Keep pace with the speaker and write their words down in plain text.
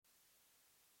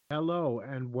Hello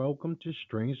and welcome to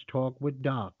Strange Talk with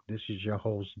Doc. This is your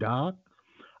host, Doc.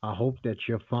 I hope that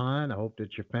you're fine. I hope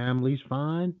that your family's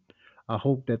fine. I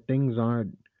hope that things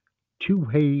aren't too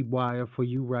haywire for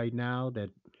you right now,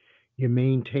 that you're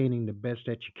maintaining the best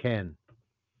that you can.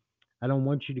 I don't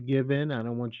want you to give in. I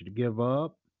don't want you to give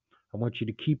up. I want you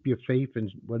to keep your faith in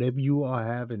whatever you are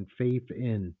having faith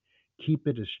in. Keep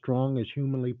it as strong as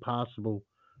humanly possible.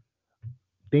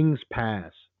 Things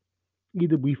pass.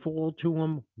 Either we fall to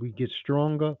them, we get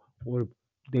stronger, or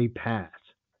they pass.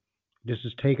 This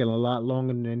has taken a lot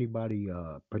longer than anybody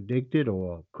predicted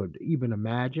or could even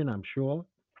imagine, I'm sure.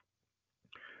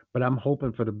 But I'm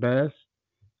hoping for the best.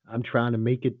 I'm trying to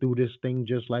make it through this thing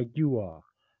just like you are.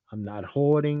 I'm not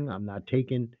hoarding. I'm not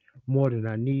taking more than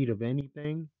I need of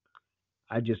anything.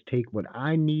 I just take what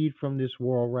I need from this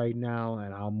world right now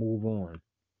and I'll move on.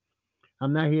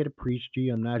 I'm not here to preach to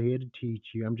you. I'm not here to teach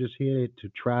you. I'm just here to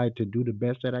try to do the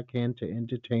best that I can to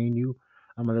entertain you.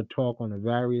 I'm going to talk on the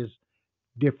various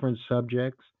different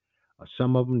subjects.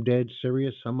 Some of them dead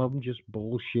serious, some of them just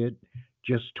bullshit,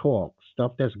 just talk.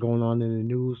 Stuff that's going on in the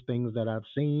news, things that I've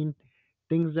seen,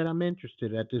 things that I'm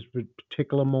interested at this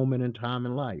particular moment in time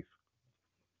in life.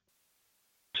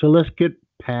 So let's get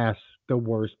past the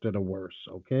worst of the worst,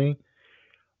 okay?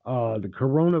 The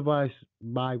coronavirus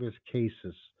virus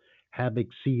cases have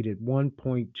exceeded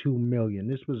 1.2 million.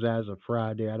 This was as of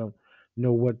Friday. I don't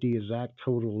know what the exact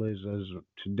total is as of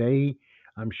today.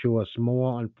 I'm sure it's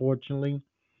more, unfortunately.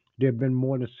 There have been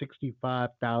more than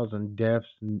 65,000 deaths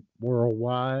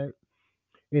worldwide.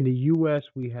 In the U.S.,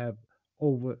 we have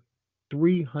over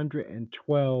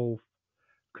 312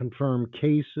 confirmed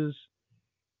cases.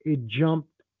 It jumped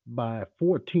by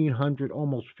 1,400,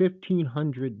 almost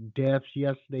 1,500 deaths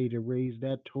yesterday to raise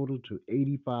that total to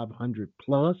 8,500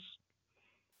 plus.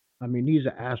 I mean, these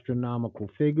are astronomical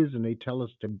figures, and they tell us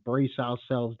to brace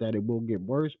ourselves that it will get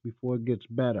worse before it gets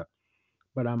better.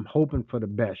 But I'm hoping for the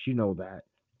best. You know that.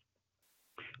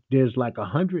 There's like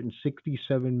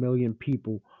 167 million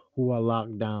people who are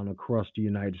locked down across the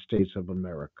United States of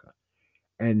America.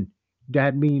 And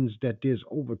that means that there's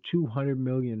over 200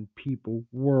 million people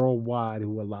worldwide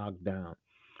who are locked down.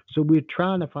 So we're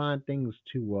trying to find things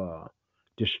to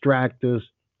distract us,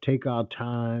 take our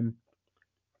time,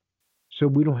 so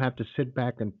we don't have to sit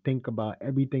back and think about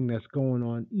everything that's going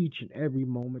on, each and every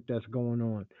moment that's going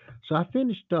on. So I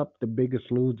finished up The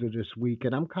Biggest Loser this week,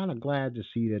 and I'm kind of glad to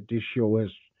see that this show has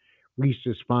reached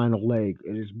its final leg.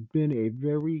 It has been a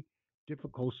very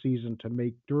difficult season to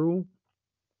make through.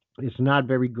 It's not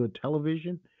very good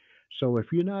television. So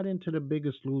if you're not into The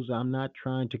Biggest Loser, I'm not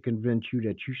trying to convince you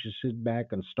that you should sit back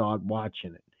and start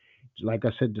watching it. Like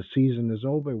I said, the season is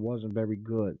over. It wasn't very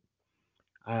good.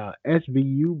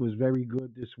 SVU was very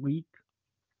good this week.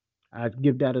 I'd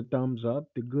give that a thumbs up.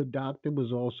 The Good Doctor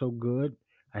was also good.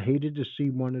 I hated to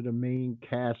see one of the main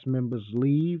cast members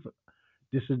leave.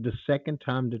 This is the second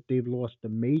time that they've lost a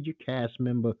major cast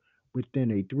member within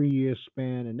a 3 year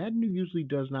span, and that usually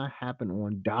does not happen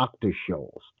on doctor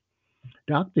shows.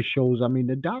 Doctor shows, I mean,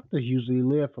 the doctors usually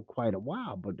live for quite a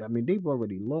while, but I mean, they've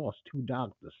already lost two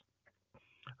doctors.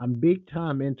 I'm big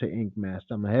time into Ink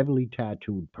Master. I'm a heavily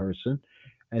tattooed person.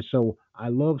 And so I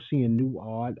love seeing new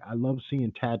art. I love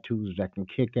seeing tattoos that can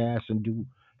kick ass and do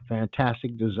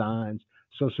fantastic designs.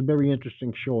 So it's a very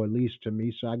interesting show, at least to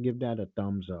me. So I give that a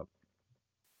thumbs up.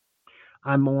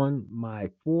 I'm on my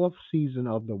fourth season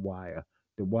of The Wire.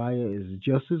 The Wire is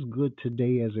just as good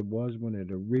today as it was when it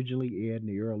originally aired in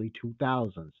the early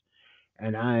 2000s.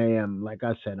 And I am, like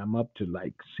I said, I'm up to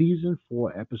like season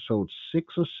four, episode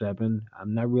 6 or 7.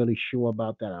 I'm not really sure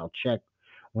about that. I'll check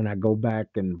when I go back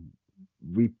and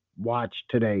watch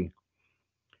today.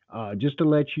 Just to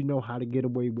let you know how to get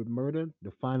away with murder,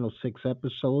 the final 6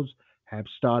 episodes have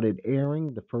started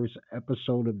airing. The first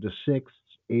episode of the sixth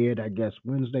aired, I guess,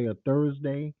 Wednesday or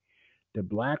Thursday. The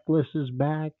Blacklist is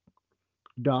back.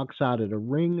 Dark Side of the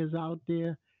Ring is out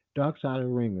there. Dark Side of the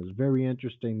Ring is very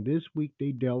interesting. This week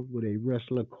they dealt with a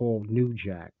wrestler called New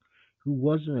Jack, who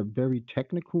wasn't a very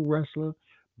technical wrestler,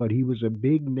 but he was a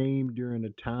big name during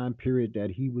the time period that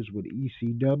he was with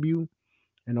ECW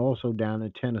and also down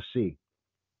in Tennessee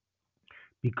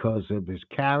because of his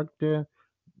character,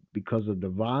 because of the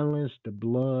violence, the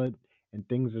blood, and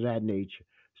things of that nature.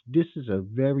 This is a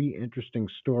very interesting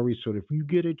story. So if you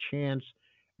get a chance,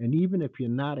 and even if you're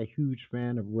not a huge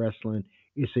fan of wrestling,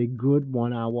 it's a good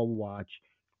 1 hour watch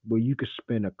where you could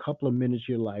spend a couple of minutes of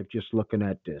your life just looking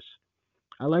at this.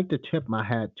 I like to tip my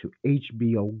hat to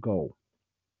HBO Go.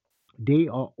 They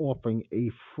are offering a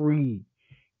free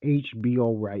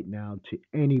HBO right now to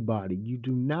anybody. You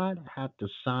do not have to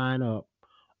sign up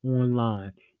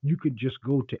online. You could just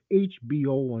go to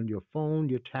HBO on your phone,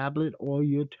 your tablet, or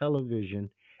your television,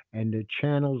 and the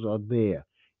channels are there.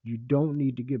 You don't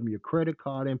need to give them your credit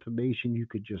card information. You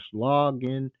could just log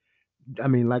in. I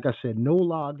mean, like I said, no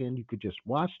login. You could just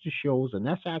watch the shows, and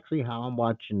that's actually how I'm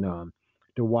watching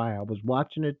The Wire. I was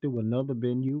watching it through another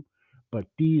venue, but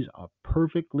these are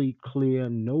perfectly clear,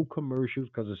 no commercials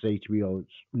because it's HBO.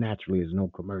 It's, naturally, there's no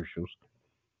commercials.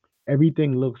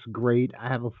 Everything looks great. I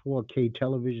have a 4K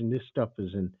television. This stuff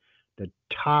is in the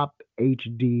top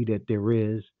HD that there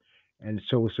is, and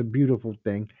so it's a beautiful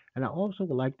thing. And I also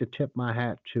would like to tip my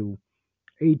hat to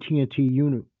AT&T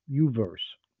Uverse.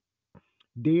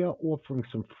 They are offering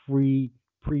some free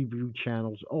preview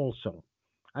channels also.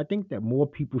 I think that more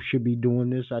people should be doing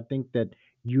this. I think that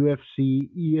UFC,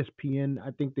 ESPN,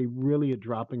 I think they really are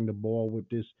dropping the ball with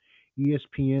this.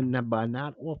 ESPN by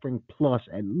not offering plus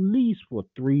at least for a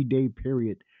 3 day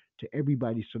period to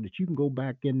everybody so that you can go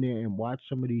back in there and watch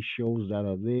some of these shows that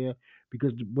are there.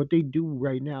 Because what they do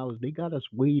right now is they got us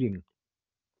waiting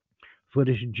for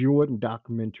this Jordan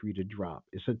documentary to drop.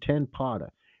 It's a 10-parter.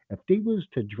 If they was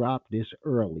to drop this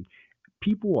early,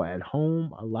 people are at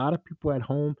home, a lot of people at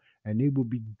home, and they will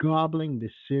be gobbling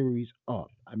this series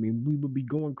up. I mean, we would be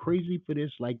going crazy for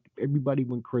this like everybody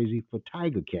went crazy for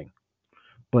Tiger King.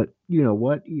 But you know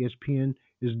what? ESPN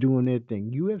is doing their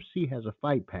thing. UFC has a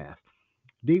fight pass.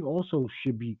 They also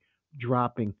should be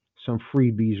dropping some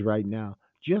freebies right now,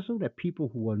 just so that people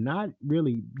who are not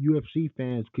really UFC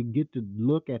fans could get to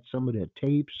look at some of their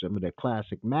tapes, some of their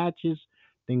classic matches,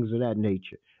 things of that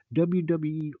nature.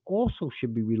 WWE also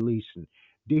should be releasing.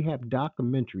 They have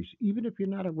documentaries. Even if you're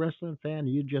not a wrestling fan,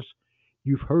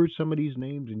 you've heard some of these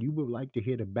names and you would like to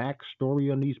hear the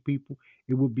backstory on these people,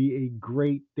 it would be a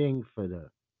great thing for the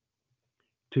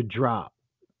to drop.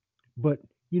 But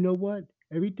you know what?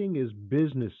 Everything is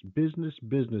business, business,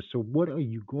 business. So what are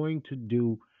you going to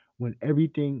do when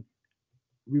everything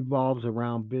revolves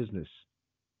around business?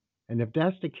 And if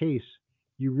that's the case,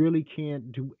 you really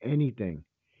can't do anything.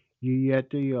 You at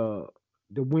the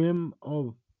whim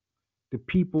of the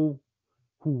people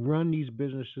who run these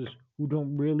businesses who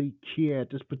don't really care at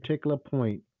this particular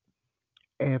point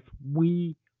if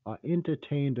we are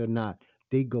entertained or not.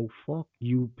 They go, fuck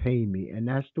you, pay me. And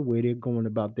that's the way they're going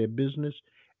about their business.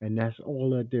 And that's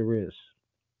all that there is.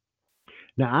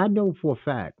 Now, I know for a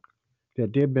fact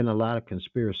that there have been a lot of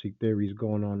conspiracy theories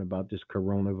going on about this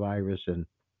coronavirus. And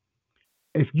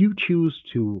if you choose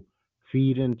to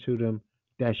feed into them,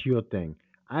 that's your thing.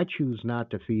 I choose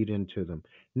not to feed into them.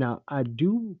 Now, I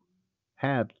do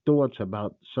have thoughts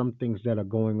about some things that are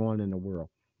going on in the world.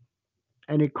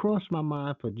 And it crossed my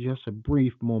mind for just a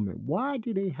brief moment. Why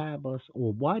do they have us,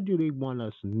 or why do they want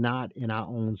us not in our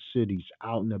own cities,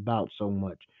 out and about so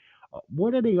much?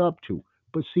 What are they up to?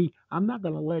 But see, I'm not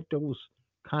going to let those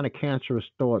kind of cancerous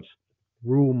thoughts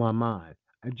rule my mind.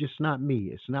 It's just not me.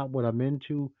 It's not what I'm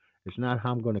into. It's not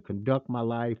how I'm going to conduct my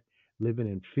life, living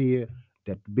in fear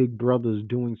that Big Brother is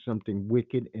doing something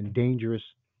wicked and dangerous.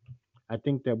 I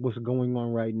think that what's going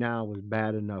on right now is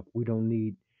bad enough. We don't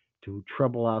need to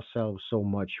trouble ourselves so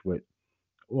much with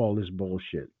all this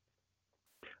bullshit.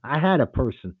 I had a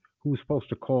person who was supposed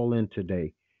to call in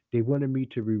today. They wanted me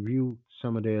to review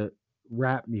some of their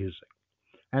rap music.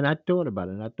 And I thought about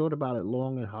it, and I thought about it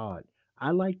long and hard. I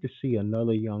like to see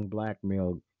another young black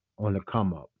male on the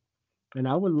come up. And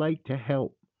I would like to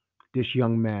help this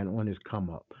young man on his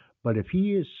come up. But if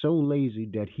he is so lazy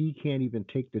that he can't even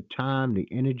take the time, the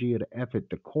energy, or the effort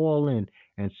to call in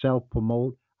and self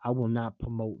promote, I will not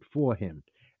promote for him.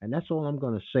 And that's all I'm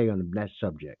going to say on that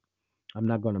subject. I'm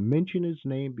not going to mention his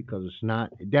name because it's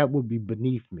not, that would be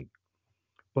beneath me.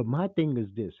 But my thing is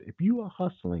this: if you are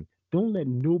hustling, don't let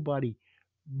nobody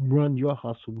run your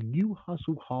hustle. You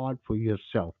hustle hard for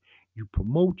yourself. You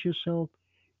promote yourself,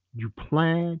 you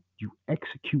plan, you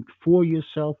execute for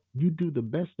yourself, you do the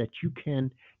best that you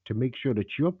can to make sure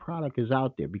that your product is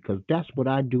out there because that's what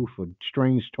I do for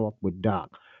Strange Talk with Doc.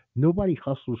 Nobody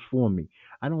hustles for me.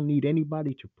 I don't need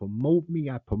anybody to promote me.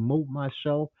 I promote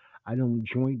myself. I don't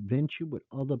joint venture with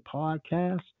other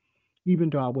podcasts. Even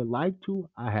though I would like to,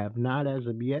 I have not as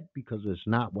of yet because it's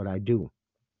not what I do.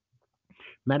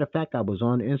 Matter of fact, I was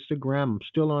on Instagram. I'm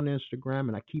still on Instagram,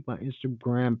 and I keep my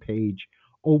Instagram page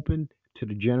open to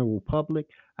the general public.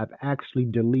 I've actually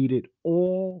deleted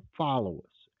all followers.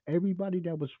 Everybody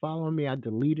that was following me, I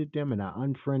deleted them and I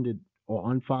unfriended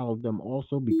or unfollowed them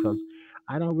also because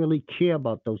I don't really care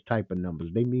about those type of numbers.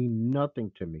 They mean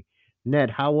nothing to me. Ned,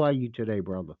 how are you today,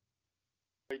 brother?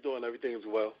 How you doing? Everything is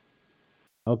well.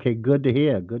 Okay, good to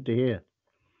hear. Good to hear.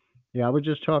 Yeah, I was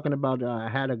just talking about I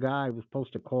had a guy who was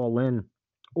supposed to call in,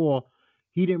 or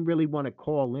he didn't really want to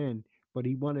call in but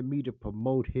he wanted me to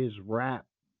promote his rap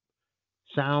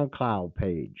SoundCloud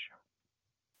page.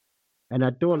 And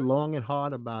I thought Okay. long and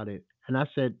hard about it. And I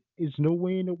said, there's no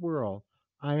way in the world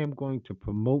I am going to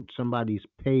promote somebody's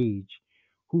page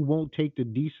who won't take the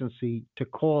decency to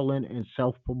call in and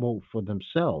self promote for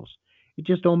themselves. It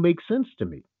just don't make sense to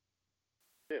me.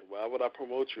 Yeah. Why would I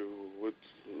promote you?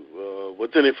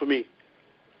 What's in it for me?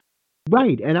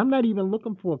 Right. And I'm not even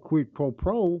looking for a quid pro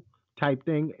pro type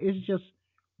thing. It's just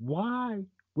why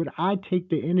would I take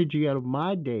the energy out of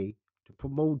my day to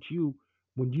promote you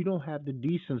when you don't have the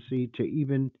decency to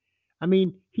even I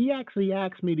mean, he actually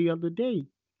asked me the other day,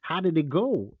 how did it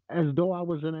go? As though I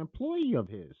was an employee of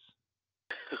his.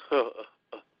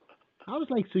 I was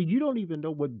like, so you don't even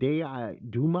know what day I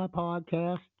do my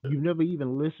podcast? You've never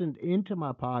even listened into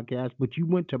my podcast, but you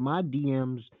went to my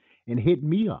DMs and hit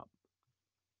me up.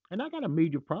 And I got a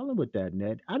major problem with that,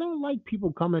 Ned. I don't like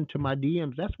people coming to my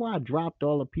DMs. That's why I dropped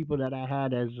all the people that I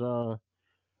had as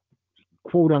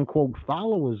quote unquote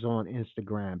followers on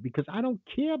Instagram because I don't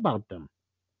care about them.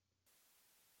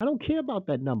 I don't care about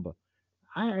that number.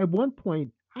 I at one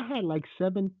point I had like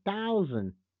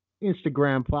 7,000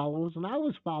 Instagram followers and I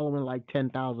was following like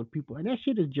 10,000 people and that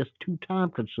shit is just too time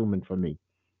consuming for me.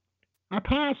 I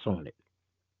pass on it.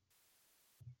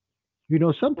 You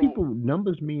know, some So people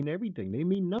numbers mean everything. They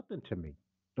mean nothing to me.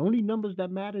 The only numbers that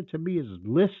matter to me is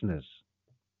listeners.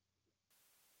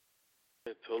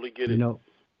 I totally get You it. know,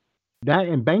 that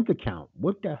and bank account.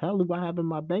 What the hell do I have in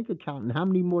my bank account, and how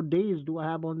many more days do I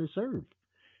have on this earth?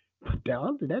 But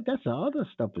that's the other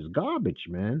stuff is garbage,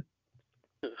 man.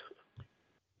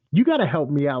 You got to help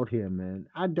me out here, man.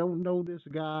 I don't know this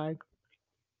guy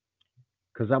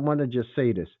because I want to just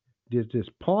say this. There's this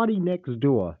Party Next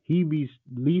Door. He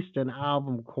released an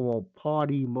album called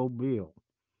Party Mobile.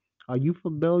 Are you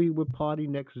familiar with Party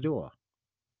Next Door?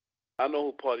 I know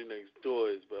who Party Next Door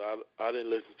is, but I didn't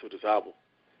listen to this album.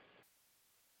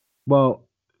 Well,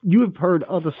 you have heard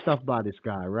other stuff by this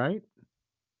guy, right?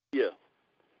 Yeah.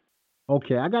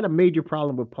 Okay, I got a major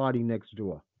problem with Party Next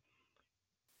Door.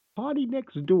 Party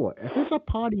next door. If it's a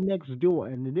party next door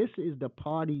and this is the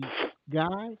party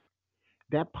guy,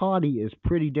 that party is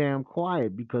pretty damn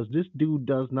quiet because this dude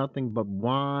does nothing but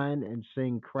whine and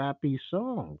sing crappy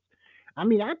songs. I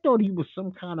mean, I thought he was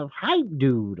some kind of hype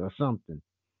dude or something.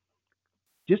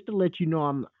 Just to let you know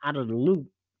I'm out of the loop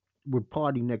with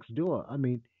Party Next Door. I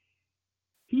mean,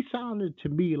 he sounded to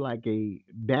me like a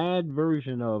bad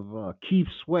version of Keith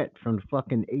Sweat from the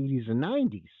fucking 80s and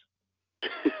 90s.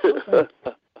 I was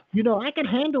like, you know, I could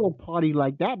handle a party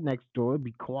like that next door. It'd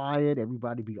be quiet,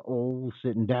 everybody be old,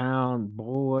 sitting down,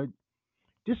 bored.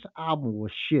 This album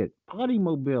was shit. Party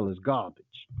Mobile is garbage,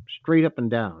 straight up and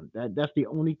down. That's the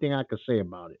only thing I could say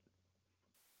about it.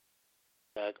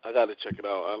 I gotta check it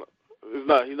out. It's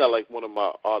not. He's not like one of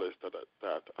my artists that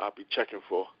I'll be checking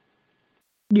for.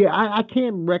 Yeah, I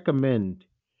can't recommend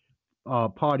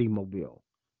Party Mobile.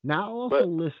 Now I also But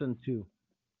listen to.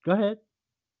 Go ahead.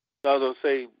 I was gonna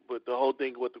say, but the whole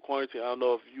thing with the quarantine, I don't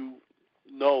know if you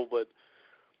know, but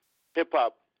hip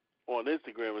hop on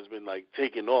Instagram has been like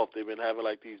taking off. They've been having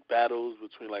like these battles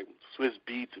between like Swiss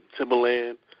Beats and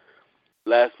Timberland.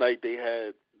 Last night they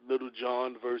had Little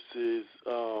John versus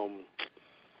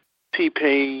T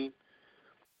Pain,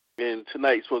 and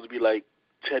tonight's supposed to be like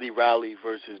Teddy Riley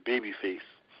versus Babyface.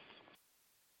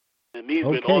 And these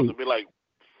been Okay, awesome. Been like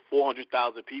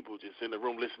 400,000 people just in the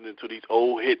room listening to these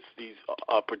old hits. These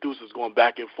producers going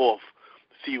back and forth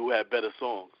to see who had better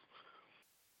songs.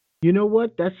 you know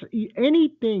what?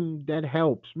 Anything that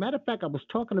helps. Matter of fact, I was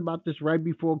talking about this right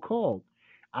before call.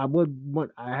 I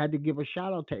had to give a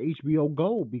shout out to HBO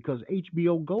Go because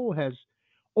HBO Go has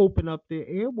opened up their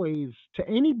airwaves to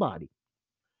anybody.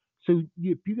 So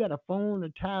if you got a phone, a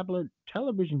tablet,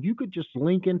 television, you could just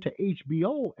link into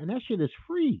HBO, and that shit is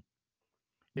free.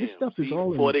 This Damn. stuff is See,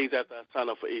 all four in. days after I signed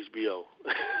up for HBO.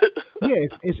 Yeah,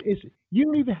 it's you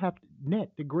don't even have to net.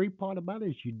 The great part about it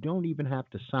is you don't even have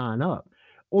to sign up.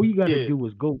 All you got to Yeah. do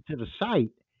is go to the site.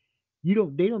 You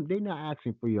don't. They don't. They're not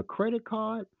asking for your credit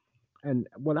card. And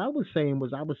what I was saying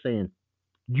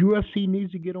UFC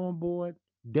needs to get on board.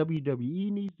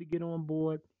 WWE needs to get on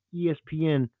board.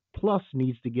 ESPN Plus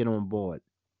needs to get on board.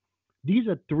 These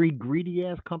are three greedy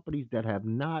ass companies that have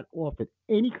not offered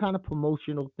any kind of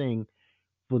promotional thing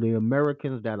for the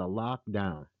Americans that are locked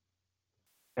down.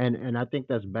 And I think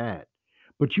that's bad.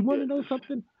 But you want Yeah. to know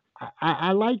something?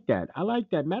 I like that. I like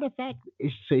that. Matter of fact,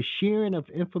 it's a sharing of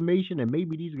information, and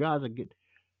maybe these guys are get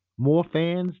more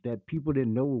fans that people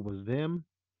didn't know it was them.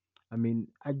 I mean,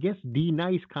 I guess D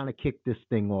Nice kind of kicked this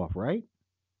thing off, right?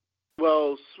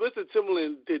 Well, Swiss and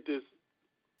Timberland did this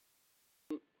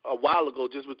a while ago,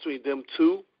 just between them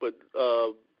two, but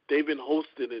they've been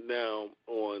hosting it now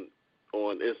on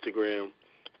Instagram.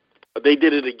 They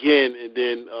did it again, and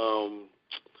then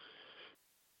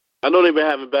I know they've been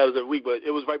having battles every week, but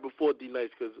it was right before D Nice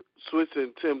because Swiss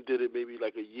and Tim did it maybe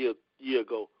like a year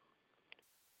ago.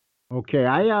 Okay,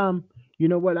 you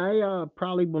know what? I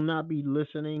probably will not be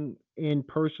listening in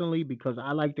personally because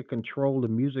I like to control the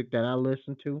music that I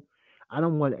listen to. I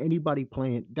don't want anybody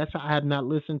playing. That's why I have not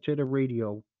listened to the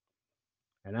radio,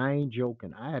 and I ain't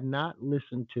joking. I have not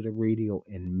listened to the radio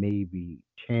in maybe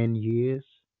 10 years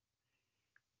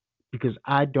because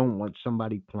I don't want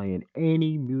somebody playing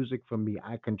any music for me.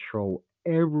 I control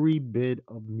every bit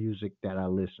of music that I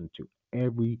listen to,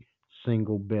 every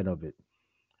single bit of it.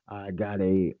 I got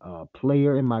a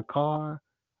player in my car.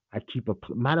 I keep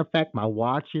matter of fact, my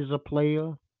watch is a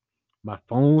player. My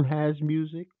phone has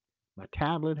music. My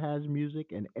tablet has music,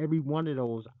 and every one of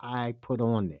those I put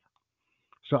on there.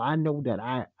 So I know that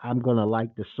I'm gonna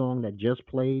like the song that just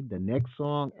played, the next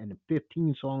song, and the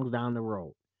 15 songs down the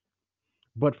road.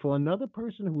 But for another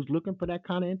person who's looking for that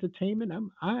kind of entertainment,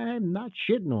 I'm not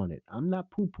shitting on it. I'm not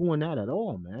poo pooing that at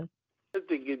all, man. I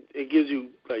think it gives you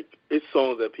like it's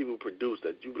songs that people produce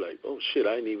that you be like, oh shit,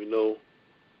 I didn't even know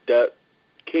that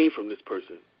came from this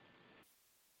person.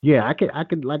 Yeah, I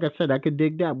could, like I said, I could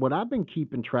dig that. What I've been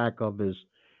keeping track of is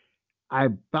I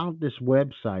found this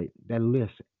website that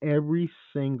lists every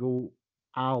single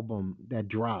album that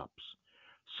drops.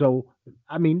 So,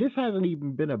 I mean, this hasn't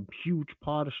even been a huge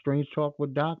part of Strange Talk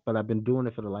with Doc, but I've been doing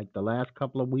it for like the last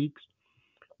couple of weeks.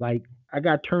 Like, I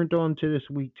got turned on to this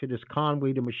week to this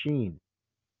Conway the Machine.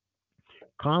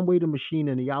 Conway the Machine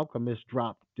and the Alchemist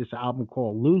dropped this album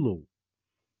called Lulu.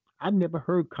 I never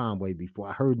heard Conway before.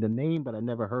 I heard the name, but I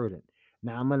never heard it.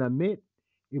 Now I'm gonna admit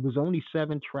it was only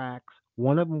 7 tracks.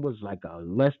 One of them was like a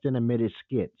less than a minute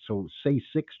skit. So say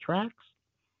 6 tracks,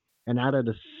 and out of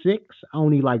the six, I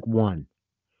only like one.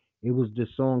 It was this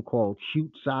song called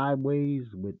 "Shoot Sideways"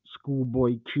 with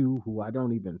Schoolboy Q, who I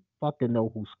don't even fucking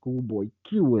know who Schoolboy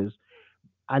Q is.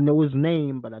 I know his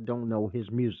name, but I don't know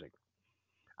his music.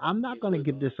 I'm not He's gonna with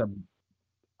give this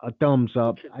a thumbs the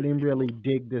up. Kids I didn't Expo. really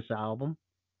dig this album.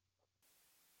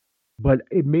 But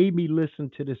it made me listen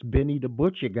to this Benny the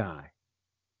Butcher guy,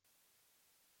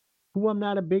 who I'm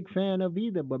not a big fan of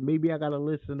either, but maybe I gotta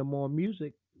listen to more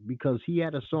music because he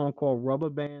had a song called Rubber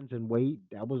Bands and Wait,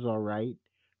 that was all right.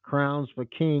 Crowns for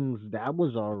Kings, that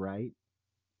was all right.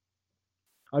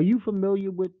 Are you familiar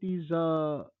with these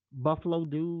Buffalo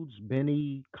dudes,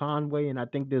 Benny Conway, and I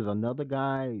think there's another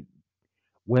guy,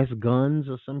 West Guns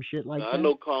or some shit like Now, I that?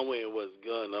 know Conway and West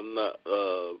Gun. I'm not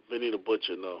Vinny the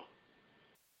Butcher. No.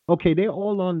 Okay, they're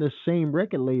all on the same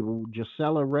record label,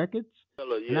 Gisela Records. And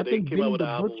Yeah, I they think came out Benny with the an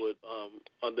album Butcher with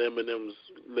under Eminem's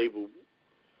label.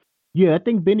 Yeah, I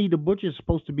think Benny the Butcher is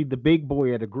supposed to be the big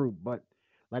boy of the group, but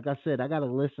like I said, I got to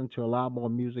listen to a lot more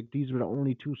music. These were the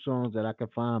only 2 songs that I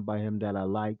could find by him that I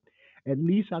liked. At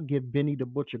least I'll give Benny the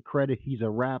Butcher credit. He's a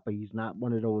rapper. He's not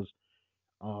one of those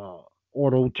uh,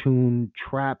 auto tune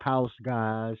trap house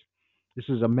guys. This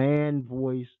is a man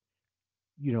voice,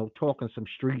 talking some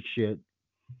street shit.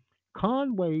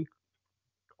 Conway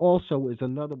also is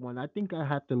another one. I think I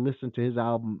have to listen to his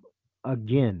album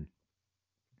again.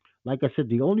 Like I said,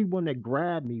 the only one that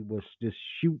grabbed me was this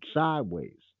Shoot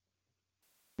Sideways.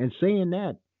 And saying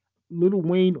that, Lil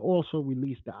Wayne also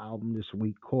released the album this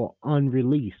week called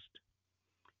Unreleased.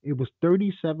 It was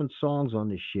 37 songs on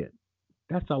this shit.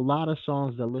 That's a lot of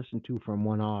songs to listen to from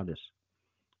one artist.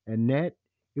 And that,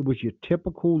 it was your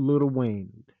typical Lil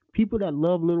Wayne. People that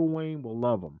love Lil Wayne will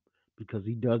love him because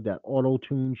he does that auto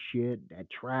tune shit, that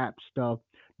trap stuff.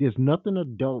 There's nothing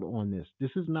adult on this.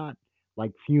 This is not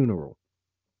like Funeral.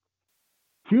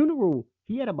 Funeral,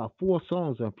 he had about 4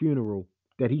 songs on Funeral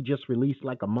that he just released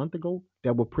like a month ago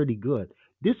that were pretty good.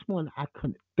 This one, I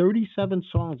couldn't, 37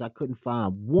 songs, I couldn't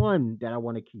find one that I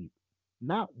want to keep.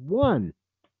 Not one.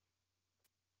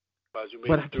 As you made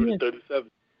But I it through the can't, 37.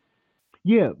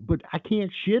 yeah, but I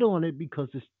can't shit on it because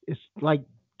it's like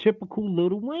typical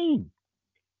Little Wayne.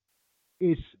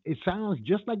 It sounds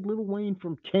just like Little Wayne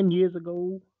from 10 years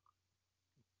ago.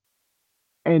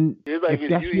 And It's like if if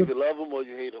that's you your, either love him or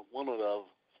you hate him. One or the other.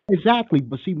 exactly.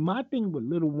 But see, my thing with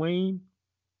Little Wayne,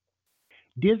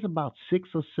 there's about 6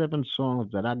 or 7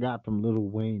 songs that I got from Lil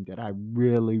Wayne that I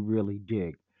really, really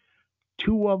dig.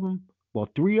 2 of them, well,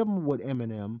 3 of them with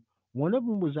Eminem. One of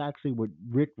them was actually with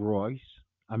Rick Royce.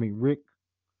 I mean,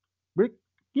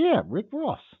 yeah, Rick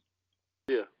Ross.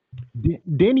 Yeah.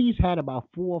 Then he's had about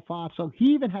 4 or 5 songs.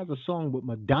 He even has a song with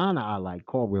Madonna I like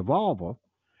called Revolver.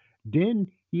 Then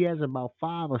he has about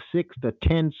 5 or 6 to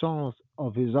 10 songs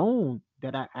of his own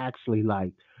that I actually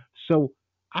like. So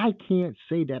I can't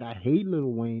say that I hate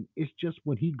Lil Wayne. It's just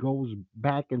when he goes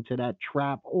back into that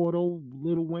trap auto,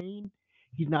 Lil Wayne,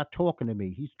 he's not talking to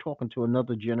me. He's talking to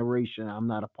another generation. I'm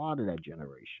not a part of that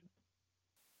generation.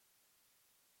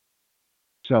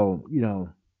 So,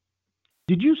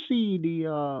 did you see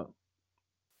the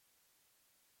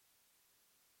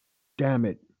damn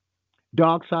it,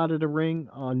 Dark Side of the Ring,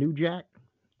 New Jack?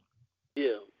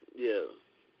 Yeah, yeah.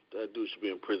 That dude should be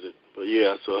in prison. But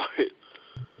yeah, I saw it.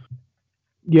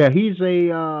 Yeah, he's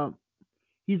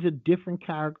a different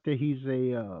character. He's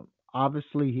a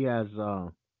obviously he has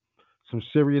some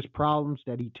serious problems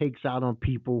that he takes out on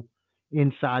people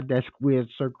inside that squared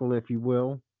circle, if you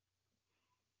will.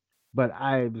 But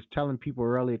I was telling people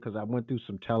earlier because I went through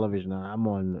some television. I'm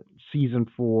on season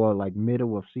 4, like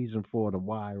middle of season 4 of The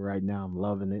Y right now. I'm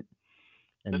loving it.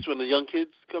 And That's when the young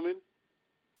kids come in.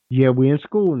 yeah, we're in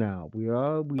school now. We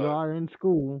are Uh, in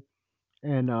school.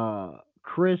 And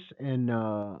Chris and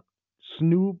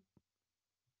Snoop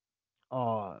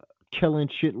are killing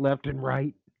shit left and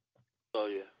right. oh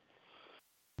yeah.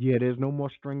 Yeah, there's no more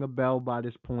Stringer Bell by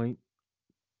this point.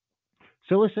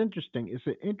 So it's interesting. It's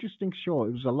an interesting show.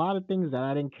 It was a lot of things that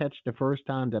I didn't catch the first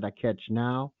time that I catch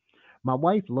now. My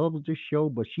wife loves this show,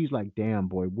 but she's like, "Damn,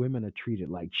 boy, women are treated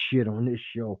like shit on this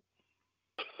show.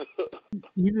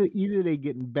 Either they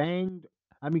getting banged.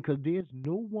 I mean, because there's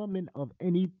no woman of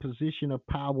any position of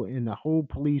power in the whole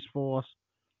police force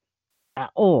at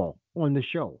all on the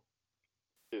show.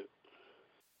 Yeah.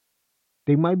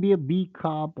 They might be a beat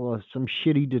cop or some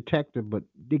shitty detective, but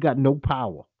they got no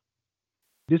power.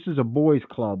 This is a boys'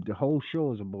 club. The whole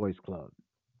show is a boys' club.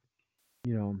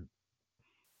 You know,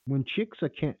 when chicks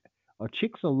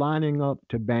are lining up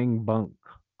to bang bunk,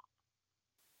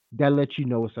 that lets you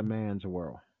know it's a man's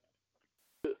world.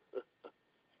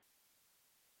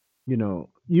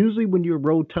 Usually when you're a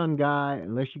rotund guy,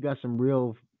 unless you got some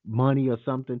real money or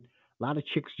something, a lot of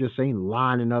chicks just ain't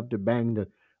lining up to bang the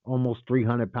almost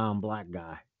 300-pound black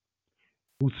guy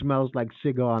who smells like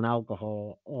cigar and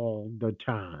alcohol all the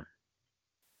time.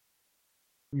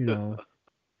 You know,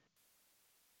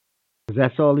 'cause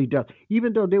that's all he does.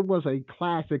 Even though there was a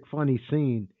classic funny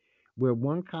scene where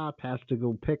one cop has to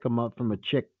go pick him up from a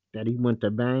chick that he went to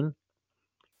bang,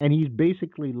 and he's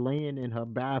basically laying in her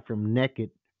bathroom naked,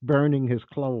 burning his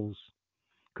clothes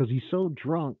because he's so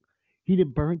drunk. He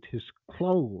done burnt his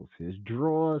clothes, his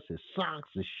drawers, his socks,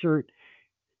 his shirt,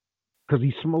 because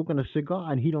he's smoking a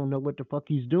cigar and he don't know what the fuck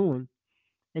he's doing.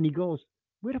 And he goes,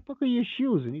 "Where the fuck are your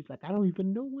shoes?" And he's like, "I don't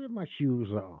even know where my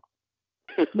shoes are."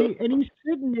 And he's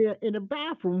sitting there in the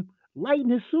bathroom lighting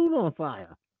his suit on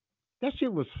fire. That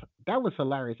was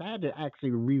hilarious. I had to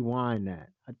actually rewind that.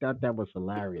 I thought that was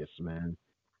hilarious, man.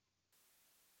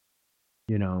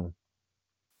 You know,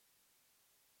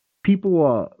 people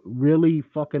are really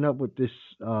fucking up with this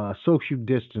social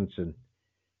distancing.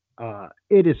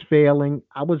 It is failing.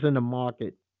 I was in the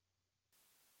market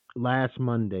last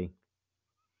Monday,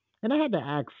 and I had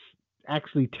to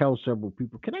actually tell several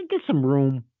people, "Can I get some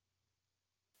room?"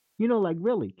 Like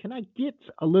really, can I get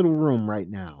a little room right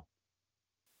now?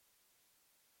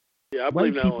 Yeah, I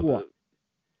blame White that on people are,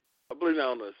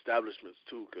 the establishments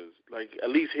too, because like at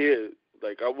least here,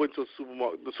 like I went to a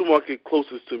supermarket. The supermarket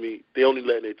closest to me, they only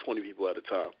letting in 20 people at a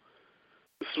time.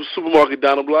 The supermarket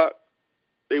down the block,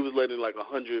 they was letting in like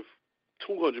 100,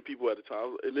 200 people at a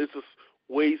time, and it's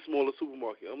a way smaller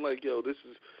supermarket. I'm like, yo, this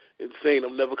is insane.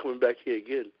 I'm never coming back here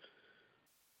again.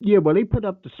 yeah. Well, they put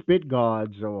up the spit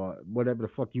guards or whatever the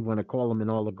fuck you want to call them in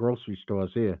all the grocery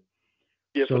stores here.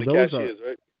 Yeah, for So the those are, cashiers,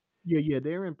 right? yeah, yeah,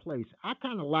 they're in place. I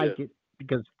kind of Yeah, like it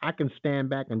because I can stand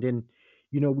back and then,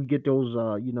 we get those,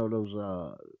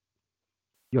 those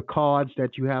your cards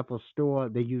that you have for store.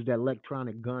 They use that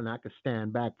electronic gun. I can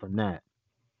stand back from that.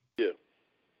 yeah,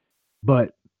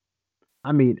 But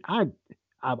I mean, I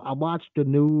watch the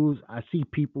news. I see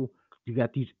people. You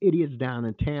got these idiots down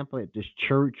in Tampa at this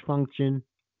church function.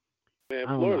 man.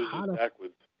 I don't know Florida's how just to.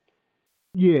 backwards.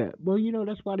 Yeah, well,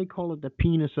 that's why they call it the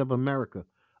penis of America.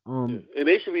 Yeah, Um, and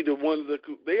they should be the ones that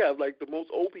they have like the most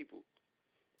old people.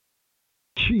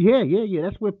 yeah, yeah, yeah.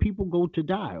 That's where people go to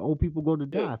die. Old people go to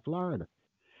Yeah, die. Florida.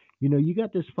 You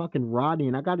got this fucking Rodney,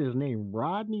 and I got his name,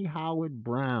 Rodney Howard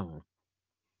Brown,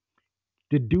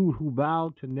 the dude who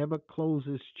vowed to never close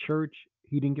his church.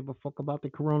 He didn't give a fuck about the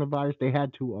coronavirus. They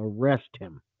had to arrest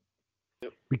him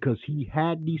yep, because he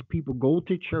had these people go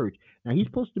to church. Now he's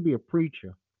supposed to be a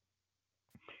preacher.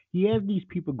 He has these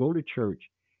people go to church.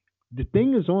 The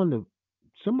thing is on the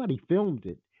somebody filmed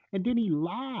it, and then he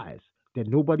lies that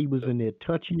nobody was yep. in there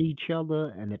touching each other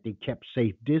and that they kept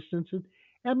safe distancing.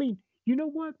 I mean, you know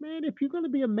what, man? If you're gonna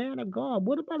be a man of God,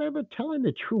 what about ever telling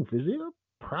the truth? Is there a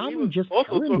He problem was just also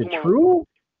telling the talking about truth?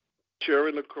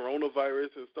 sharing the coronavirus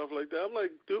and stuff like that. I'm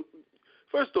like, dude,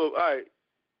 first off, all right,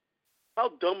 how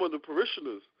dumb are the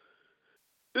parishioners?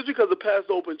 Just because the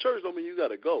pastor open church don't mean you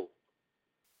gotta go.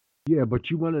 Yeah, but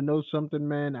you want to know something,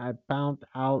 man? I found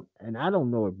out, and I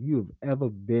don't know if you've ever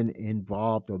been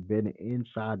involved or been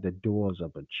inside the doors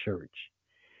of a church.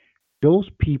 Those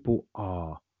people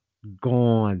are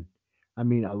gone. I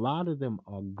mean, a lot of them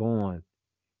are gone.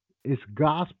 It's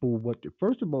gospel what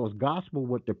first of all, it's gospel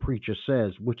what the preacher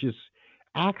says, which is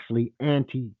actually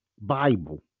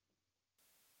anti-Bible.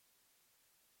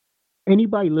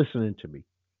 Anybody listening to me,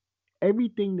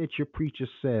 everything that your preacher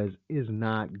says is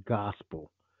not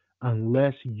gospel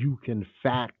unless you can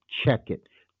fact check it.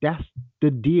 That's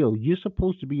the deal. You're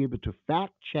supposed to be able to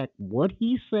fact check what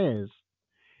he says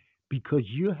because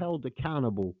you're held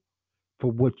accountable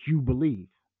for what you believe.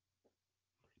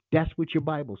 That's what your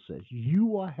Bible says.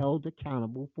 You are held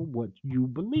accountable for what you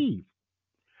believe.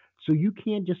 So you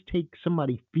can't just take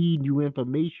somebody feeding you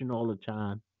information all the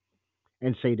time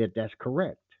and say that that's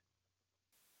correct.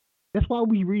 That's why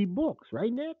we read books,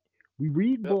 right, Nick? We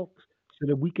read Yep. books so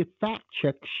that we could fact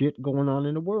check shit going on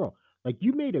in the world. Like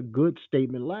you made a good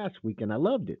statement last week, and I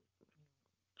loved it.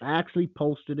 I actually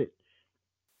posted it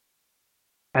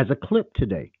as a clip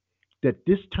today. That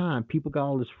this time people got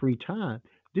all this free time.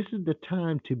 This is the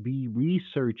time to be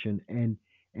researching and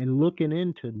looking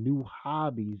into new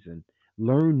hobbies and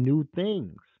learn new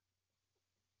things.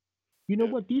 You know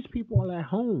Yeah. what? These people are at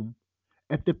home.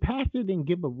 If the pastor didn't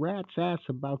give a rat's ass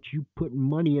about you putting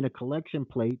money in a collection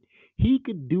plate, he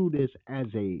could do this as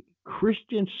a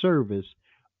Christian service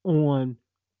on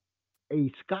a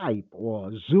Skype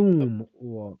or Yep. Zoom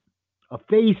or a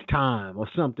FaceTime or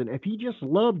something. If he just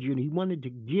loved you and he wanted to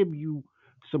give you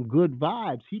some good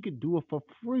vibes, he could do it for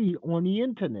free on the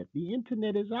internet. The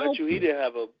internet is Bet out you he there. didn't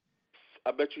have a.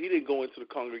 I bet you he didn't go into the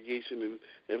congregation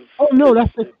and Oh no,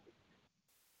 physically.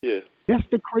 Yeah. that's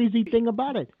the crazy thing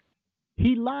about it.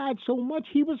 He lied so much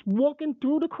he was walking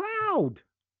through the crowd.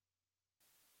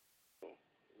 Oh,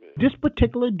 man. This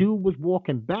particular dude was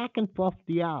walking back and forth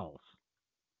the aisles.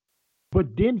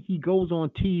 But then he goes on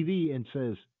TV and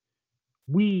says,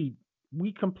 "We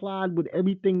we complied with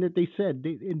everything that they said."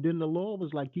 And then the law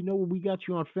was like, "You know what? We got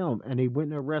you on film," and they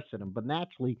went and arrested him. But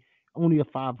naturally, only a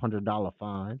 $500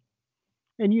 fine.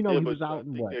 And Yeah, he but was I out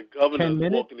in think what their governor's 10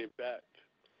 minutes. walking it back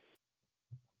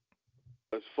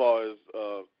as far as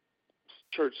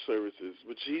church services,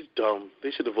 which he's dumb.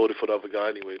 They should have voted for the other guy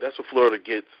anyway. That's what Florida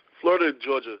gets. Florida and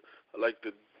Georgia are like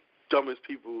the dumbest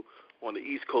people on the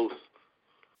East Coast.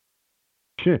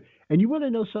 Sure. And you want to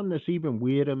know something that's even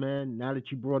weirder, man? Now that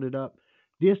you brought it up,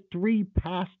 there's three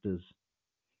pastors.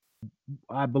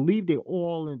 I believe they're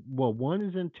all in. Well, one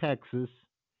is in Texas.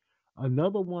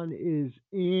 Another one is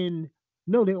in.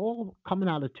 No, they're all coming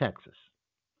out of Texas.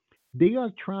 They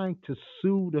are trying to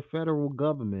sue the federal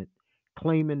government,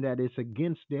 claiming that it's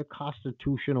against their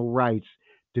constitutional rights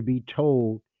to be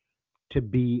told to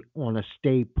be on a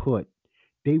stay put.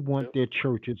 They want Yep. their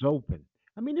churches open.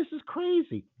 I mean, this is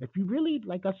crazy. If you really,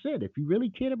 like I said, if you really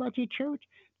care about your church,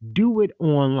 do it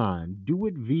online, do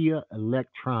it via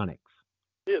electronics.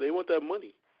 Yeah, they want that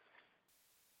money.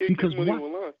 Can't get Because money what?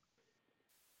 online.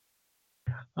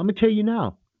 I'm going to tell you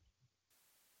now,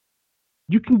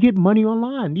 you can get money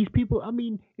online. These people, I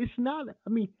mean, it's not, I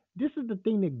mean, this is the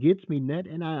thing that gets me, Net,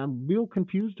 and I'm real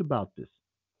confused about this.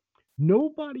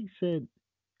 Nobody said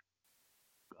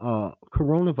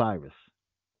coronavirus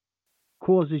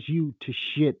causes you to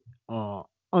shit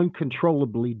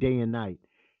uncontrollably day and night.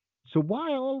 So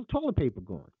why are all the toilet paper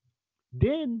gone?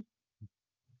 Then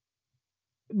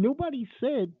nobody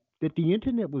said that the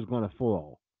internet was going to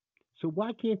fall. So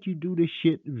why can't you do this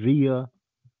shit via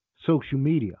social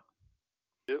media?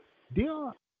 Yep. There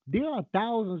are there are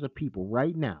thousands of people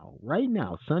right now,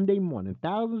 Sunday morning,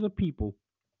 thousands of people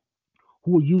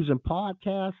who are using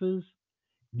podcasts,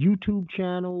 YouTube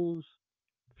channels,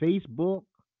 Facebook,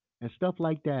 and stuff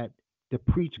like that to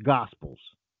preach gospels.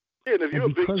 Yeah, and if And you're a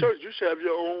big because church, you should have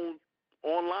your own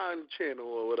online channel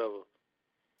or whatever.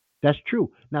 that's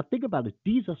true. Now think about it.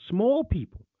 These are small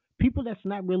people, people that's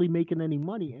not really making any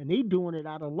money, and they doing it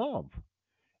out of love.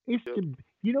 It's Yep. the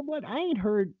you know what? I ain't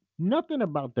heard nothing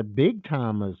about the big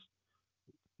timers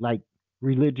like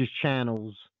religious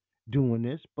channels doing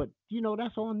this, but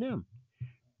that's on them.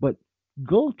 But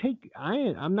go take.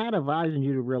 I'm not advising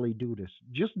you to really do this.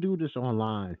 Just do this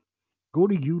online. Go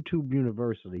to YouTube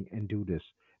University and do this.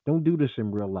 Don't do this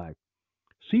in real life.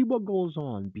 See what goes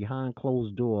on behind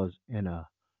closed doors in a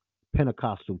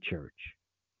Pentecostal church.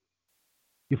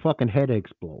 Your fucking head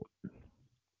explode.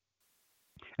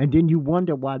 And then you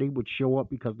wonder why they would show up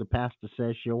because the pastor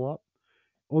says show up.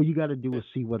 All you got to do Yeah. is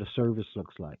see what a service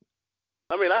looks like.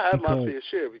 I mean, I have my Because fair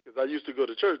share because I used to go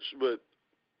to church,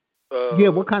 yeah,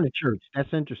 what kind of church? That's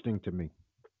interesting to me.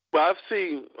 but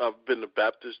I've been to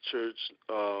Baptist church,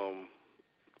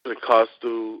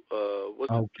 Pentecostal,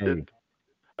 what's it, Okay.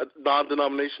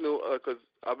 non-denominational, because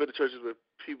I've been to churches with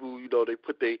people, they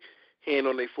put their hand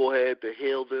on their forehead to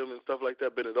hail them and stuff like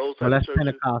that. Been to those Well, type of that's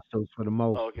churches. Pentecostals for the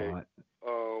most Okay. part.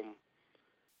 Um,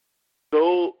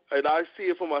 so, and I see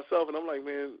it for myself, and I'm like,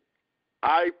 man,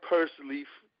 I personally,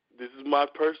 this is my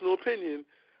personal opinion,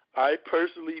 I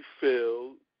personally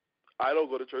feel I don't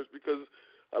go to church because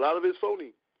a lot of it's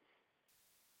phony,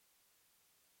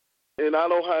 and I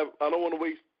don't want to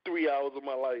waste 3 hours of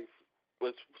my life,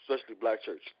 especially black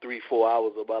church, 3-4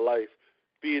 hours of my life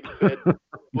being fed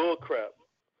bull crap.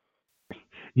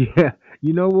 Yeah,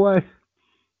 you know what?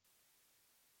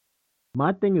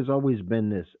 My thing has always been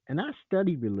this, and I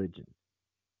study religion.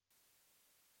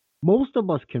 Most of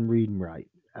us can read and write.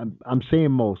 I'm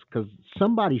saying most because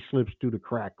somebody slips through the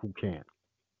crack who can't.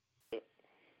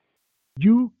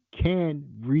 You can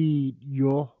read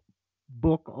your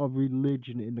book of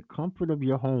religion in the comfort of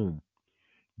your home.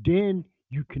 Then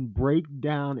you can break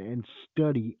down and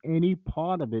study any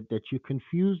part of it that you're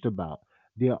confused about.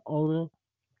 There are other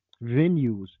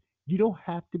venues. You don't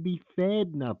have to be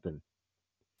fed nothing.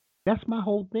 That's my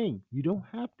whole thing. You don't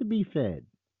have to be fed.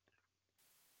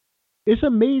 It's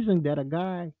amazing that a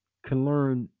guy can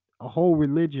learn a whole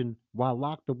religion while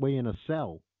locked away in a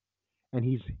cell, and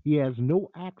he has no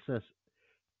access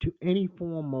to any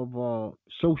form of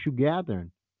social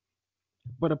gathering.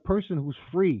 But a person who's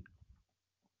free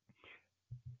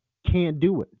can't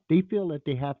do it. They feel that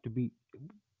they have to be.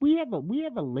 We have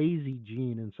a lazy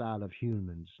gene inside of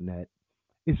humans, Net.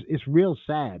 It's real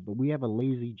sad, but we have a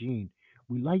lazy gene.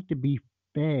 We like to be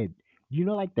fed.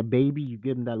 Like the baby, you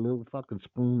give them that little fucking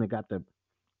spoon that got the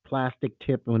plastic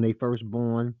tip when they first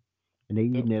born, and they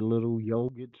Yep. eating their little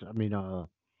yogurts. I mean,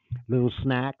 little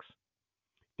snacks.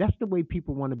 That's the way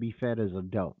people want to be fed as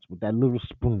adults with that little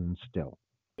spoon still.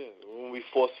 Yeah, when we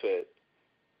force fed.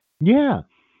 Yeah,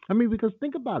 I mean, because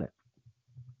think about it.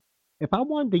 If I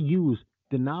wanted to use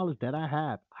the knowledge that I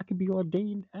have, I could be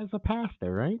ordained as a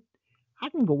pastor, right? I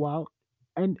can go out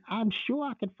and I'm sure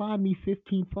I could find me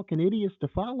 15 fucking idiots to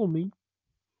follow me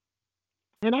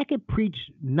and I could preach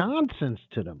nonsense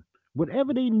to them,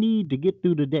 whatever they need to get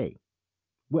through the day.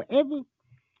 Wherever,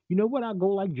 you know what, I go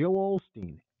like Joe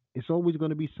Osteen. It's always going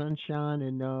to be sunshine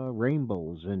and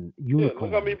rainbows and Yeah,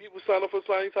 look how many unicorns. people sign up for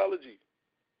Scientology.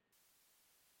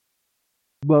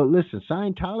 Well, listen,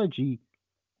 Scientology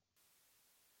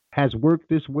has worked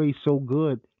this way so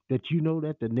good that you know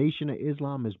that the Nation of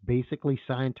Islam is basically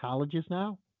Scientologists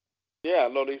now? Yeah,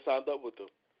 I know they signed up with them,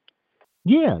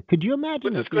 Yeah, could you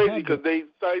imagine which is if they crazy had because the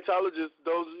they Scientologists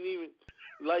doesn't even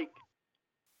like.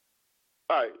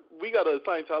 All right, we got a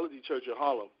Scientology church in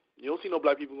Harlem. You don't see no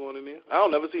black people going in there. I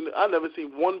never seen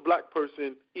one black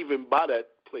person even by that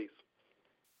place.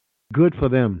 good for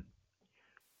them?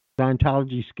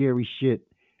 Scientology scary shit.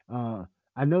 Uh,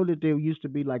 I know that there used to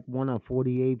be like one on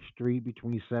 48th Street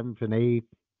between 7th and 8th.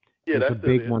 Yeah, There's a that's still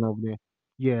big there. one over there.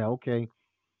 Yeah, okay.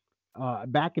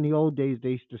 Back in the old days, they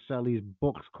used to sell these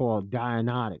books called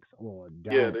Dianotics or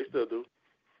Yeah, Diet. they still do.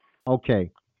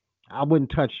 Okay, I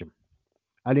wouldn't touch them.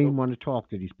 I didn't even Nope, want to talk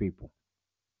to these people.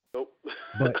 nope.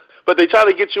 But But they try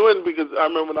to get you in because I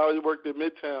remember when I worked in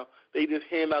Midtown, they just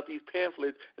hand out these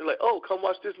pamphlets and like, oh, come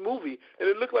watch this movie, and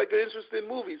it looked like an interesting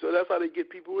movie, so that's how they get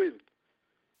people in.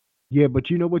 yeah, but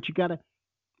you know what? You gotta.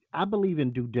 I believe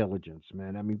in due diligence,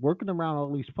 man. I mean, working around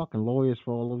all these fucking lawyers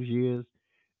for all those years,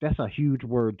 that's a huge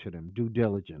word to them. Due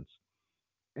diligence.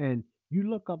 And you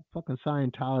look up fucking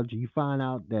Scientology, you find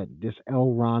out that this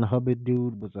L. Ron Hubbard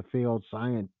dude was a failed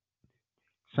Yep,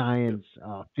 science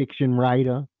fiction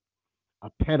writer,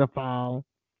 a pedophile,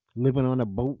 living on a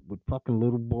boat with fucking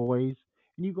little boys.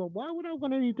 And you go, why would I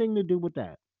want anything to do with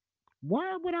that?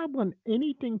 Why would I want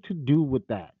anything to do with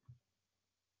that?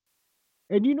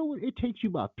 And you know what? It takes you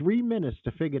about 3 minutes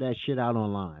to figure that shit out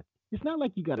online. It's not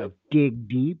like you got to yep, dig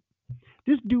deep.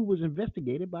 This dude was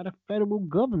investigated by the federal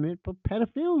government for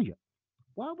pedophilia.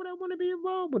 Why would I want to be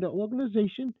involved with an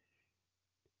organization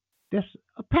that's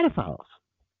pedophiles?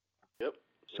 yep.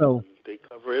 So They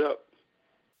cover it up.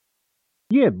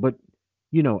 yeah, but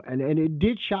and it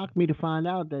did shock me to find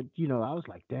out that I was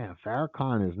like, damn,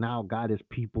 Farrakhan has now got his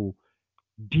people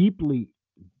deeply,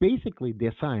 basically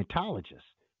they're Scientologists.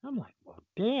 I'm like, well,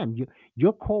 damn,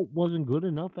 your cult wasn't good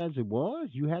enough as it was.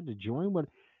 You had to join what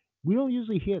we don't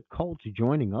usually hear cults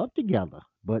joining up together,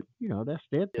 but that's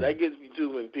their Yeah, thing. that gets me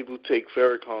too when people take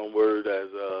Farrakhan word as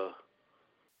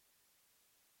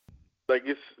like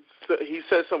it's he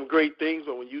said some great things,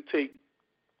 but when you take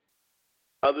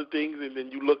other things, and then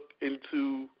you look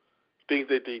into things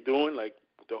that they're doing, like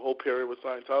the whole period with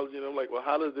Scientology, and I'm like, well,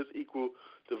 how does this equal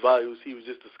the values he was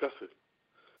just discussing?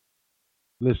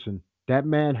 Listen, that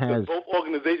man Because has both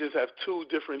organizations have two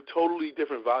different, totally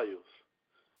different values.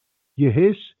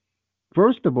 his.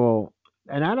 First of all,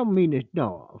 and I don't mean it.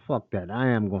 No, fuck that. I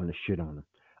am going to shit on him.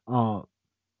 Uh,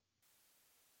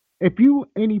 if you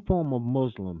any form of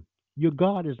Muslim, your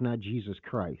God is not Jesus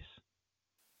Christ.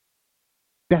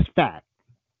 That's fact.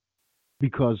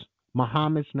 Because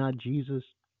Muhammad's not Jesus,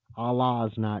 Allah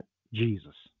is not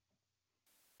Jesus.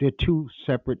 They're two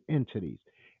separate entities.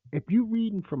 If you're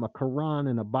reading from a Quran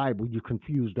and a Bible, you're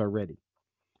confused already.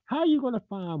 How are you going to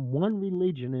find one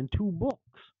religion in two books?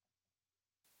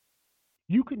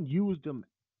 You can use them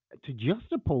to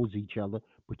juxtapose each other,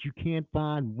 but you can't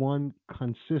find one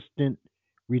consistent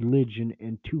religion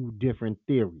in two different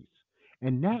theories.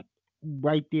 And that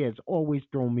right there has always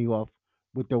thrown me off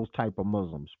with those type of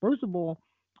Muslims. First of all,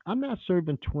 I'm not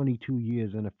serving 22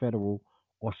 years in a federal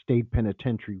or state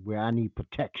penitentiary where I need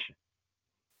protection.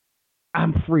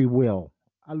 I'm free will.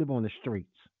 I live on the streets.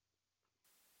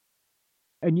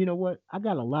 And you know what? I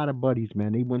got a lot of buddies,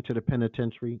 man. They went to the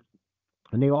penitentiary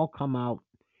and they all come out.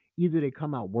 Either they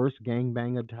come out worse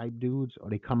gangbanger type dudes or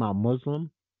they come out Muslim.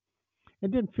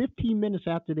 And then 15 minutes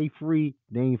after they free,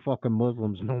 they ain't fucking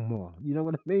Muslims no more. You know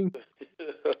what I mean?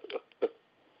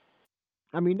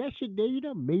 I mean, that shit, they,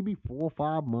 maybe 4 or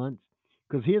 5 months.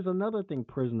 Because here's another thing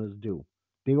prisoners do,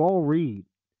 they all read.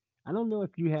 I don't know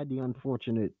if you had the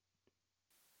unfortunate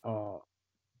uh,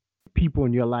 people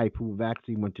in your life who've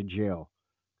actually went to jail.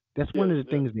 That's one Yes, of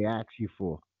the yes. things they ask you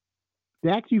for. They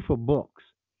ask you for books.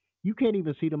 You can't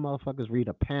even see the motherfuckers read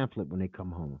a pamphlet when they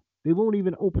come home. They won't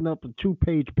even open up a 2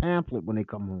 page pamphlet when they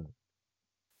come home.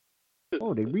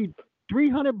 Oh, they read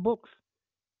 300 books.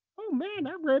 Oh, man,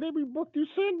 I read every book you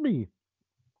sent me.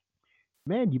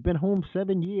 Man, you've been home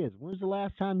 7 years. When's the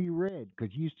last time you read?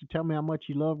 Because you used to tell me how much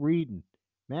you love reading.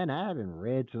 Man, I haven't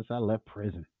read since I left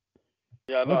prison.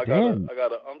 Yeah, I know. Oh, I got a damn. I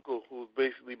got an uncle who's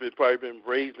basically been probably been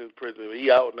raised in prison. He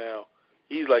out now.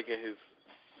 He's like in his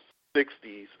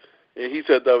 60s, and he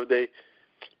said the other day,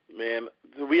 man,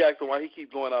 we asked him why he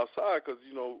keep going outside because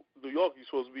New York, you're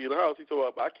supposed to be in the house. He told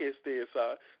us, I can't stay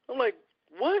inside. I'm like,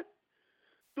 what?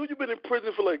 Dude, you've been in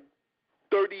prison for like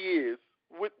 30 years.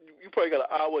 What, you probably got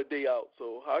an hour a day out.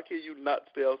 So how can you not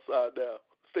stay outside now?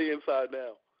 Stay inside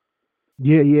now.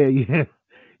 Yeah, yeah, yeah.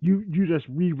 You just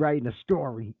rewriting a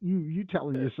story. You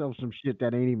telling Yeah, yourself some shit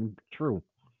that ain't even true.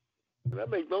 that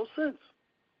makes no sense.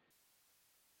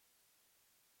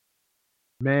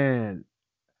 Man,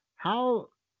 how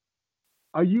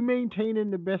are you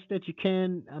maintaining the best that you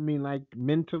can? I mean, like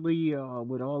mentally,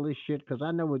 with all this shit. Because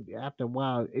I know after a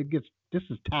while, it gets. This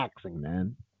is taxing,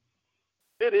 man.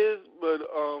 It is, but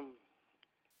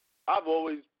I've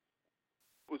always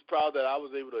was proud that I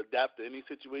was able to adapt to any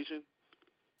situation,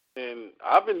 and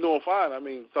I've been doing fine. I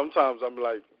mean, sometimes I'm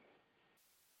like,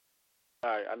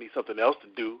 all right, I need something else to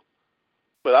do,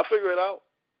 but I figure it out.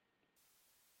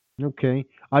 Okay.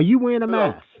 Are you wearing a You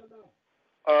know, mask?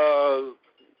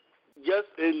 yes,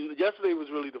 and yesterday was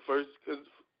really the first. Cause,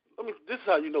 I mean, this is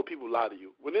how you know people lie to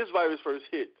you. When this virus first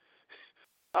hit,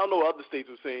 I don't know what other states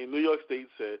were saying. New York State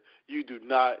said you do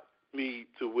not need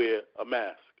to wear a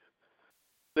mask.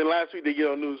 Then last week they get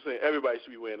on news saying everybody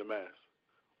should be wearing a mask.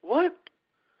 What?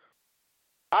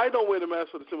 I don't wear the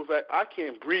mask for the simple fact I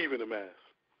can't breathe in a mask.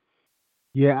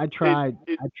 Yeah, I It tried.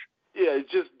 it yeah, it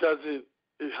just doesn't.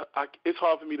 It's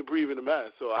hard for me to breathe in a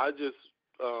mask, so I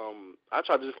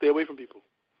try to just stay away from people.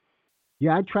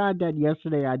 Yeah, I tried that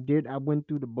yesterday. I did. I went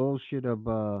through the bullshit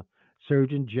of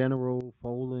Surgeon General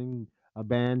folding a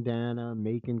bandana,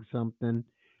 making something.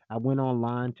 I went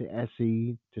online to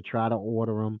SE to try to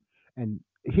order them. And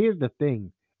here's the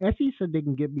thing: SE said they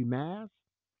can get me masks,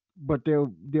 but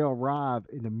they'll arrive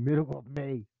in the middle of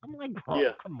May. I'm like, Yeah.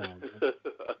 oh, come on, man.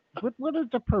 What is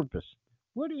the purpose?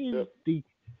 What is Yep. the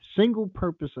single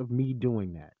purpose of me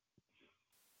doing that?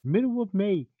 Middle of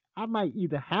May, I might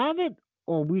either have it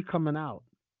or we coming out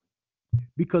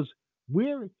because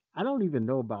we're I don't even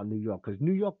know about New York because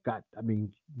New York got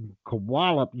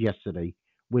walloped yesterday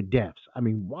with deaths. I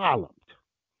mean walloped.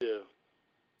 Yeah.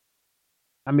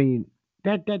 I mean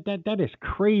that is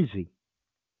crazy.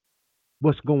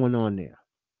 What's going on there?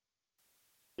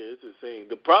 Yeah, it's insane.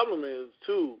 The problem is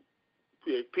too,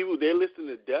 people they're listing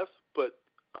the deaths, but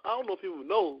I don't know if people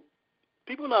know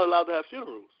people are not allowed to have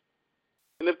funerals,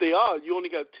 and if they are, you only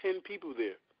got 10 people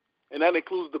there, and that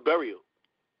includes the burial.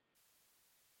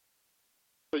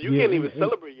 So you Yeah, can't even and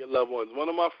celebrate your loved ones. One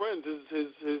of my friends,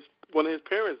 his one of his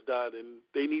parents died, and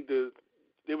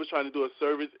they was trying to do a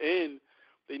service and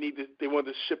They want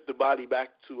to ship the body back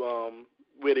to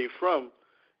where they from,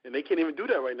 and they can't even do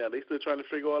that right now. They still trying to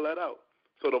figure all that out.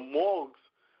 So the morgues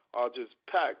are just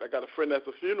packed. I got a friend that's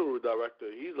a funeral director.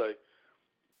 He's like,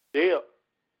 they're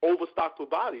overstocked with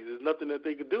bodies. There's nothing that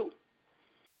they could do.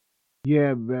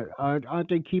 Yeah, but aren't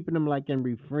they keeping them like in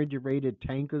refrigerated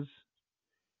tankers,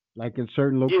 like in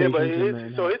certain Yeah, but locations in his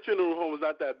Manhattan? funeral home is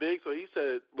not that big. So he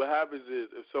said what happens is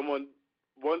if someone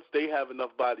once they have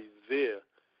enough bodies there,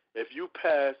 if you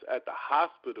pass at the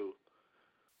hospital,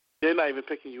 they're not even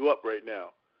picking you up right now.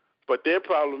 But their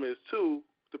problem is too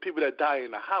the people that die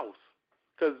in the house.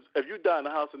 Because if you die in the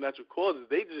house of natural causes,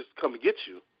 they just come and get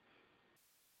you,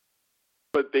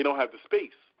 but they don't have the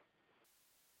space.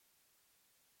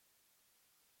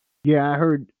 Yeah,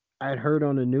 I'd heard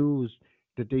on the news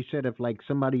that they said if like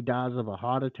somebody dies of a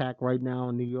heart attack right now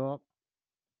in New York,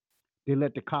 they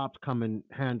let the cops come and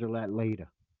handle that later.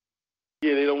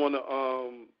 Yeah, they don't want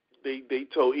to. They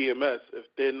told EMS if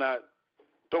they're not,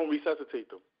 don't resuscitate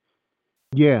them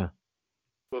Yeah,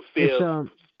 for it's fear of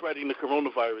spreading the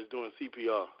coronavirus during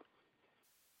CPR.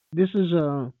 this is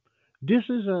a this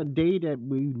is a day that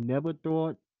we never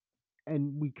thought,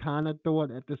 and we kind of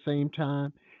thought at the same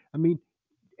time. I mean,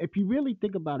 if you really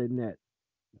think about it, Net,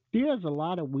 there's a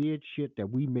lot of weird shit that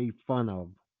we made fun of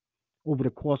over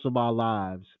the course of our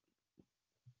lives.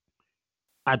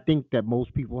 I think that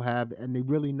most people have, and they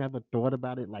really never thought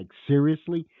about it like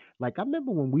seriously. Like I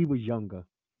remember when we was younger,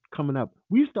 coming up,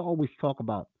 we used to always talk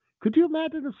about. Could you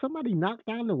imagine if somebody knocked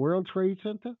down the World Trade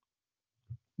Center?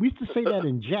 We used to say that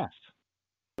in jest,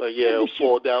 Like yeah, and it'll this shit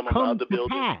fall down on the come other to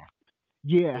building. pass.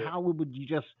 Yeah, Yeah, how would you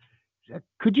just?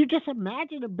 Could you just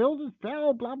imagine the building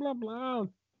fell? Blah blah blah.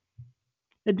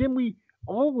 And then we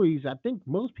always, I think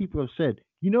most people have said,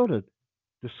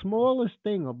 the smallest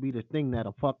thing will be the thing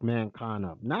that'll fuck mankind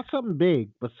up. Not something big,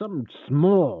 but something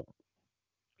small,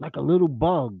 like a little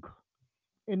bug.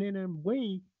 And in a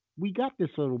way, we got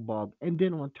this little bug. And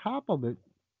then on top of it,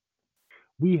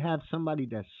 we have somebody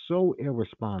that's so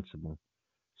irresponsible,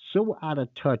 so out of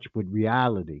touch with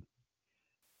reality.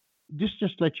 This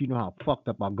just lets you know how fucked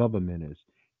up our government is.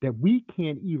 That we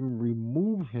can't even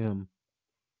remove him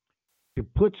to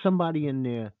put somebody in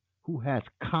there who has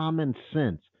common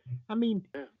sense. I mean,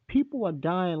 yeah. people are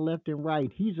dying left and right.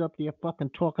 He's up there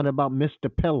fucking talking about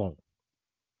Mr. Pillow.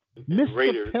 And Mr.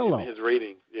 Raider and Pillow. his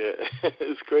rating. Yeah,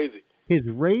 it's crazy. His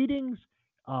ratings,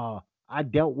 I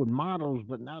dealt with models,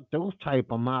 but not those type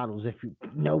of models, if you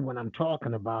know what I'm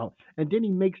talking about. And then he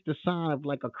makes the sign of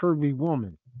like a curvy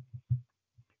woman.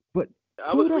 But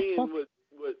I who was the fuck? reading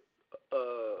what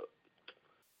uh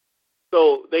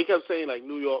so they kept saying like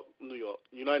New York,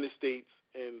 United States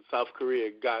and South Korea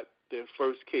got their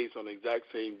first case on the exact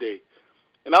same day.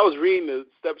 And I was reading the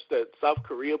steps that South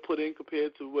Korea put in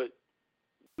compared to what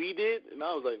we did, and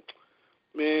I was like,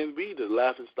 man, we the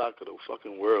laughing stock of the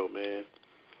fucking world, man.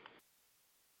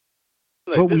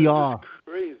 But Like this we is just are.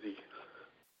 crazy.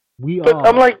 We But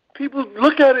I'm are. like, people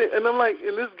look at it, and I'm like,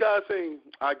 and this guy saying,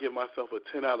 I give myself a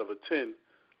 10 out of a 10.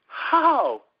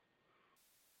 How?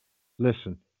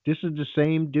 Listen, this is the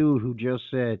same dude who just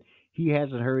said he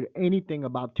hasn't heard anything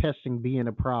about testing being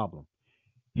a problem.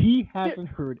 He Yeah, hasn't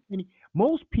heard any.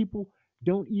 Most people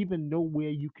don't even know where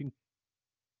you can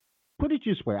put it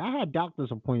this way. I had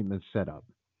doctor's appointments set up.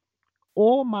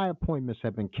 All my appointments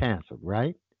have been canceled,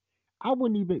 right? I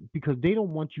wouldn't even because they don't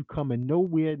want you coming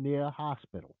nowhere near a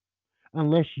hospital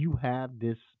unless you have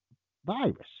this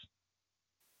virus.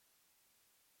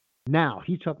 Now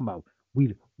he's talking about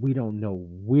we don't know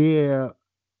where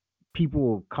people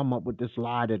will come up with this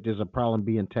lie that there's a problem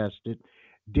being tested.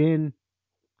 Then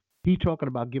he talking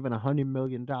about giving $100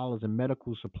 million in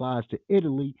medical supplies to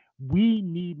Italy. We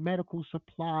need medical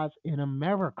supplies in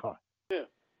America. yeah.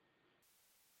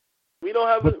 But We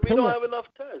don't pillow, have enough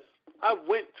tests. I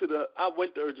went to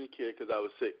urgent care because I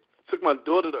was sick. Took my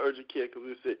daughter to urgent care because we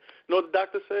were sick. You know what the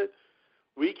doctor said?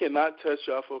 We cannot test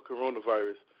y'all for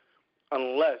coronavirus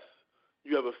unless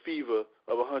you have a fever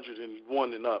of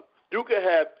 101 and up. You can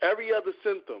have every other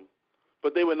symptom,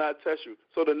 but they will not test you.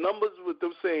 So the numbers with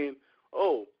them saying,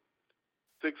 oh,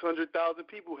 600,000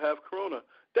 people have corona,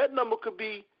 that number could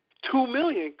be 2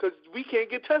 million because we can't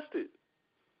get tested.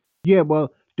 yeah,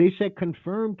 well, they said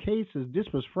confirmed cases. This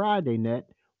was Friday, net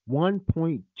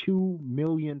 1.2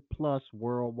 million plus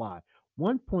worldwide.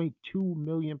 1.2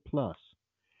 million plus,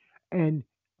 and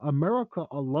America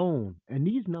alone, and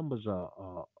these numbers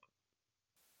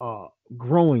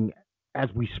growing as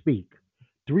we speak.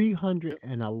 Yep.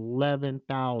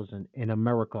 311,000 in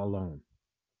America alone.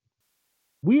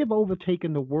 We have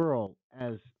overtaken the world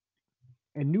as,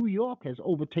 and New York has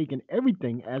overtaken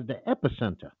everything as the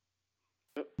epicenter.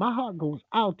 Yep. My heart goes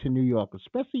out to New York,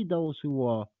 especially those who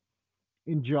are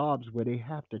in jobs where they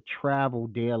have to travel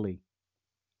daily.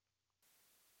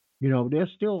 There's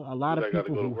still a lot Because of I got to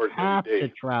people go to who work every have to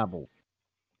day. travel.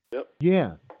 Yep.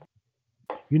 Yeah.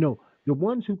 The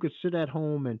ones who could sit at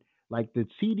home and like the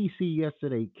CDC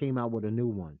yesterday came out with a new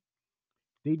one.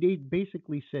 They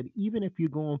basically said even if you're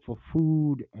going for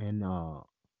food and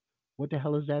what the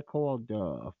hell is that called?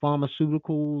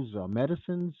 Pharmaceuticals,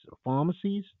 medicines,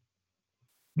 pharmacies.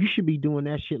 You should be doing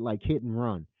that shit like hit and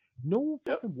run. No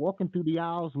Yep. fucking walking through the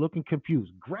aisles looking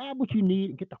confused. Grab what you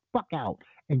need and get the fuck out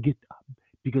and get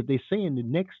because they're saying the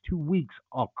next 2 weeks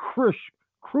are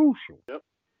crucial. Yep.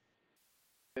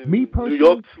 Me And New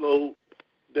York personally, slowed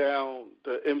down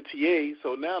the MTA,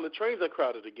 so now the trains are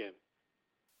crowded again.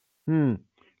 hmm.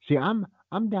 See, I'm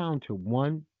down to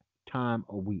one time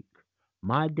a week.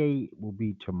 My day will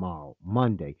be tomorrow,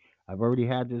 Monday. I've already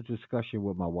had this discussion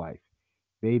with my wife.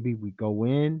 Baby, we go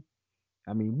in.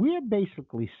 I mean, we're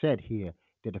basically set here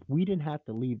that if we didn't have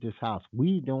to leave this house,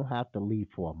 we don't have to leave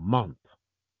for a month.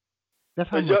 That's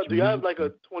how And much do you have me. like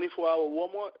a 24-hour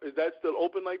Walmart? Is that still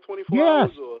open like 24 Yes,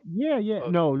 hours or? yeah, yeah.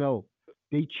 Okay. No, no.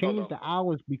 They Oh changed no. the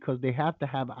hours because they have to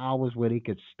have hours where they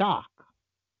could stock.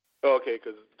 Oh, okay,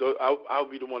 because I'll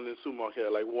be the one in the supermarket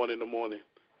at like 1 in the morning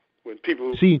when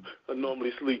people See, are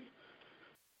normally sleep.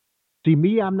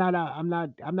 me. I'm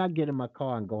not getting my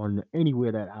car and going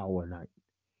anywhere that hour a night.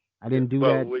 I Yeah. didn't do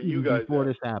Well, that where you even guys before at?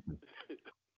 this happened.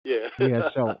 Yeah. Yeah,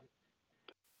 so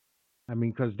I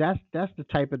mean, because that's the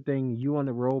type of thing you on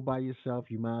the road by yourself.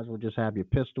 You might as well just have your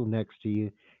pistol next to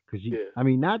you. Because you, yeah. I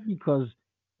mean, not because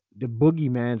the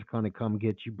boogeyman's gonna come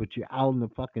get you, but you're out in the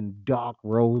fucking dark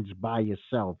roads by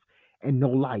yourself and no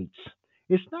lights.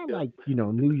 It's not Yep. like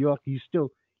New York.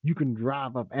 You can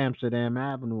drive up Amsterdam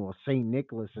Avenue or St.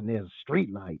 Nicholas and there's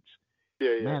street lights.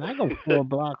 Yeah, Man, I go yeah. 4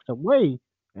 blocks away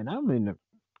and I'm in the.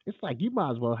 It's like you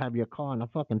might as well have your car in a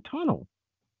fucking tunnel.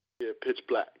 yeah, pitch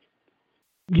black.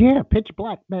 Yeah, pitch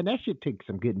black, man. That shit takes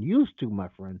some getting used to, my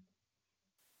friend.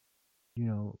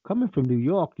 Coming from New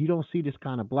York, you don't see this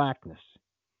kind of blackness.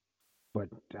 But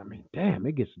I mean, damn,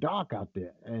 it gets dark out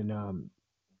there. And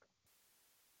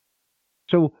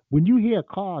so when you hear a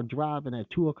car driving at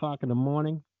 2 o'clock in the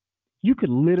morning, you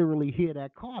can literally hear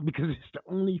that car because it's the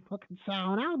only fucking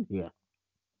sound out here.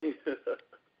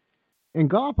 And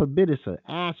God forbid it's an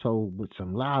asshole with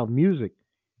some loud music.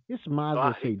 This might oh, as I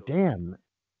well say, hate those people. damn,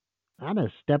 I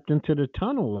done stepped into the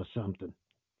tunnel or something.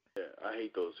 Yeah, I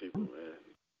hate those people, man.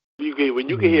 When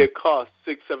you can Yeah. hear a car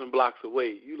 6-7 blocks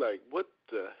away, you like what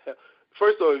the hell?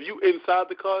 First of all, if you inside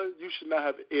the car, you should not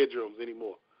have eardrums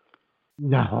anymore.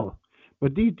 No.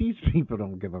 But these people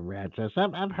don't give a rat's ass.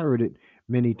 I've heard it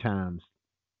many times.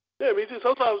 Yeah, I mean, see,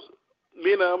 sometimes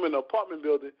me and I'm in an apartment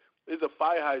building. There's a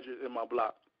fire hydrant in my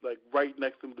block, like right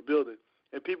next to the building,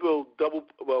 and people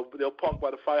they'll park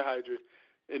by the fire hydrant,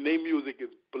 and their music is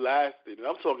blasted. And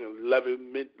I'm talking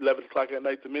 11 o'clock at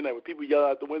night to midnight, when people yell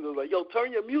out the windows like, "Yo,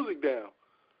 turn your music down."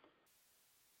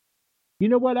 You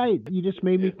know what? You just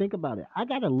made me Yeah. think about it. I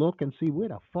gotta look and see where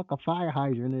the fuck a fire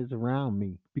hydrant is around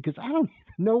me because I don't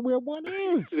even know where one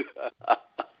is.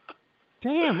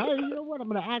 Damn, you know what? I'm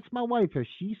gonna ask my wife if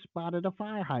she spotted a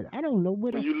fire hydrant. I don't know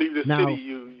where when the you leave the city, now,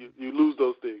 you lose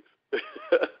those things.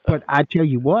 but I tell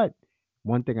you what.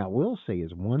 One thing I will say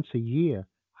is once a year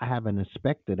I have an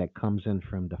inspector that comes in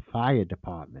from the fire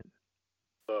department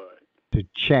All right. to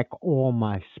check all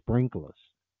my sprinklers.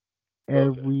 Okay.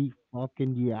 Every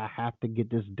fucking year I have to get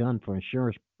this done for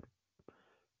insurance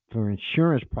to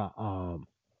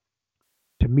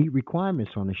meet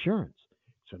requirements on insurance.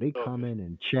 So they come Okay. in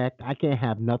and check. I can't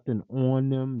have nothing on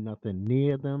them, nothing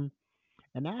near them,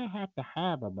 and I have to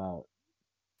have about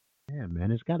yeah,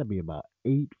 man, it's got to be about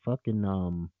 8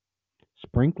 fucking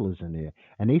sprinklers in there.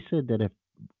 And they said that if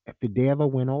they ever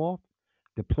went off,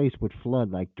 the place would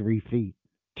flood like 3 feet.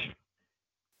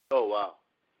 Oh wow.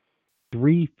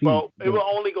 3 feet. Well, it will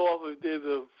only go off if there's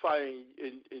a fire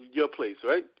in your place,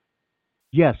 right?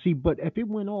 Yeah, see, but if it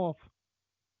went off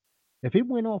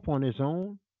on its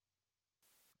own,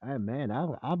 man,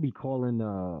 I'll be calling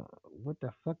what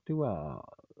the fuck do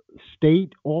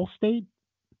state all state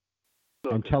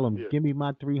and Okay. tell them Yeah. give me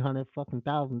my 300 fucking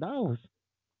 $1,000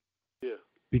 Yeah.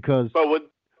 because But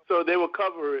what? So they will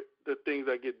cover the things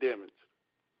that get damaged.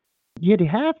 yeah, they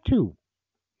have to.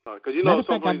 Because Matter of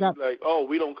some fact, I places got like, oh,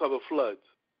 we don't cover floods.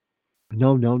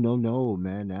 no, no, no, no,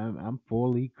 man. I'm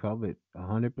fully covered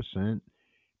 100%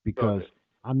 because Okay.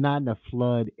 I'm not in a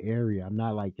flood area. I'm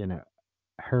not like in a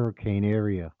hurricane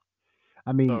area. I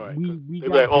All mean, right. Because we they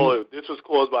be got like, hit. oh, this was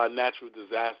caused by a natural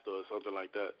disaster or something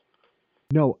like that.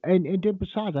 No, and then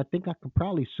besides, I think I could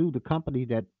probably sue the company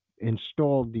that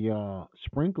installed the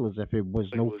sprinklers if it was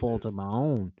no Sprinklers, fault yeah. of my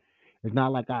own. It's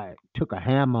not like I took a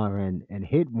hammer and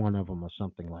hit one of them or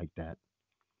something like that.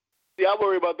 See, I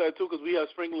worry about that too because we have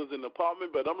sprinklers in the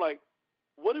apartment. But I'm like,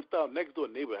 what if the next door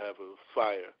neighbor have a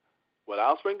fire? Will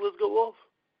our sprinklers go off?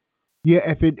 Yeah,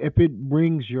 if it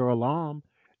rings your alarm,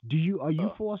 do you are you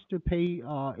Oh, forced to pay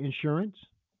insurance?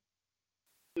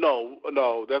 no,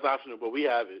 no, that's optional, but we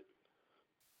have it.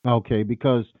 Okay,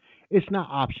 because it's not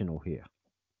optional here.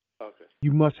 Okay.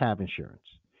 You must have insurance,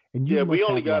 and you Yeah, we must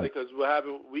only have got like it because what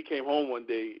happened. We came home one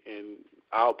day and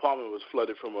our apartment was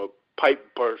flooded from a pipe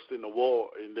burst in the wall,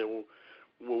 and then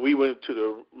when we went to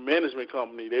the management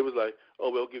company, they was like, "Oh,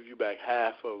 we'll give you back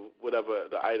half of whatever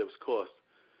the items cost."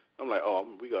 I'm like, "Oh,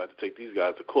 we got to take these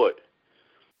guys to court."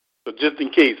 So just in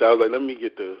case, I was like, "Let me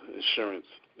get the insurance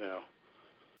now."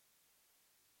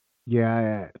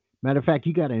 yeah. Matter of fact,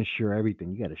 you got to insure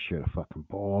everything. You got to insure the fucking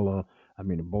boiler. I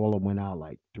mean, the boiler went out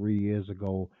like 3 years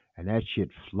ago, and that shit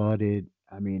flooded.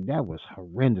 I mean, that was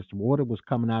horrendous. The water was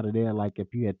coming out of there like if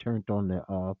you had turned on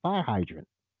the fire hydrant.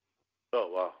 Oh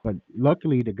wow. But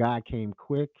luckily, the guy came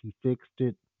quick. He fixed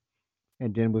it,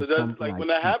 and then So with does something like like when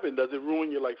that two. happened, does it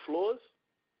ruin your like floors?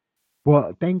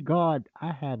 Well, thank God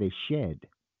I had a shed.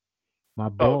 My Oh,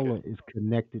 okay. boiler is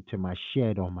connected to my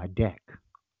shed on my deck.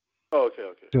 Oh, okay,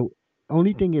 okay, So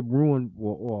only thing it ruined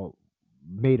or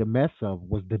made a mess of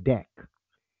was the deck.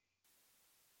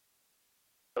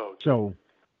 okay. So,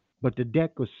 but the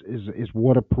deck is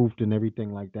waterproofed and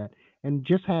everything like that. And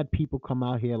just had people come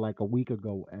out here like a week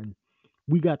ago, and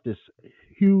we got this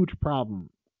huge problem.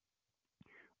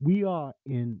 We are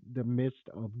in the midst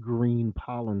of green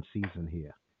pollen season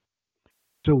here.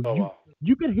 So Oh wow.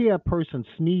 you could hear a person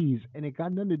sneeze, and it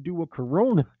got nothing to do with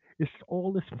corona. It's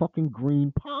all this fucking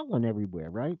green pollen everywhere,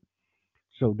 right?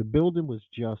 So the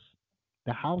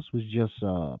house was just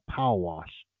power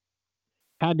wash.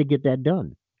 Had to get that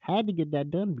done. Had to get that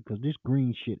done because this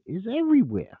green shit is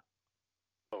everywhere.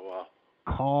 Oh wow.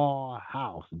 Car,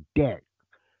 house, deck,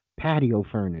 patio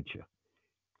furniture.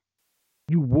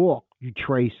 You walk, you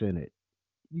trace in it.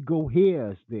 You go here,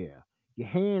 it's there. Your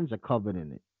hands are covered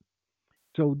in it.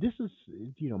 So this is,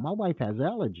 my wife has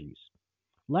allergies.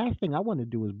 Last thing I want to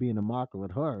do is be in the market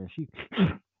with her, and she.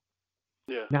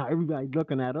 Yeah. Now everybody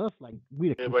looking at us like we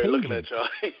the Everybody looking contagion.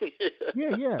 at y'all.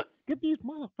 Yeah, yeah. Get these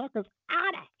motherfuckers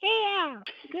out of here.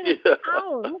 Get them Yeah.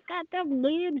 out. Look at them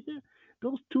laying here.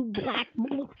 Those two black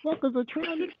motherfuckers are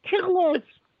trying to kill us.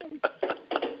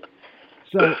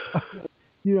 So,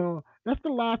 that's the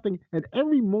last thing. And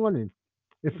every morning,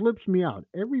 it flips me out.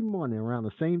 Every morning around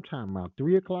the same time, around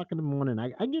 3 o'clock in the morning,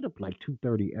 I get up like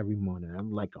 2:30 every morning.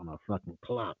 I'm like on a fucking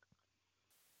clock.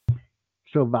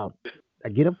 So I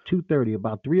get up 2:30.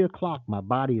 About 3 o'clock, my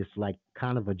body is like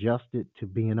kind of adjusted to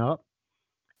being up.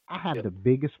 I have Yep. the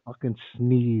biggest fucking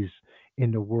sneeze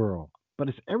in the world, but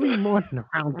it's every morning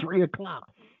around 3 o'clock,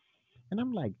 and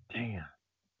I'm like, damn,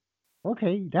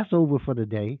 okay, that's over for the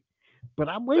day. But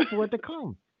I'm waiting for it to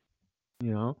come,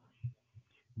 you know.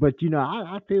 But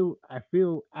I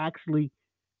feel actually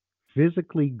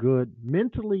physically good,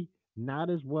 mentally not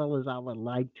as well as I would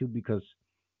like to because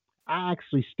I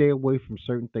actually stay away from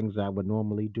certain things I would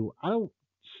normally do. I don't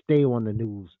stay on the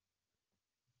news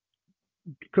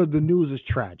because the news is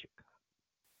tragic.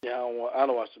 Yeah, I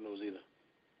don't watch the news either.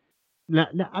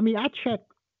 Now, I mean, I check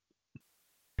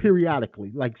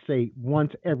periodically, like say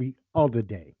once every other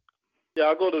day. Yeah,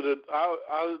 I'll go to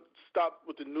I'll stop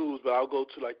with the news, but I'll go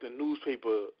to like the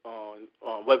newspaper on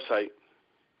website.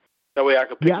 That way I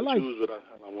can pick Yeah, and choose what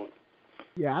I want.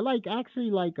 I like actually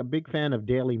like a big fan of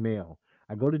Daily Mail.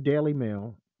 I go to Daily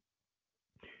Mail,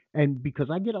 and because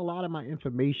I get a lot of my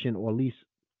information, or at least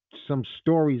some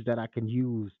stories that I can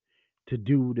use to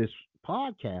do this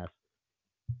podcast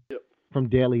Yep. from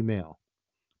Daily Mail.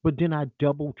 But then I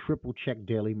double, triple check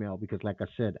Daily Mail because, like I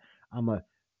said, I'm a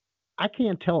I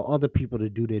can't tell other people to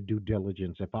do their due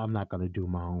diligence if I'm not going to do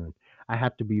my own. I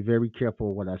have to be very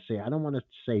careful what I say. I don't want to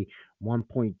say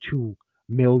 1.2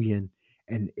 million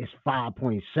and it's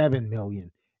 5.7 million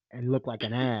and look like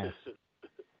an ass,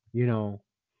 you know.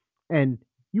 And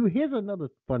here's another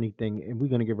funny thing, and we're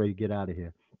going to get ready to get out of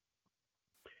here.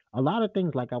 A lot of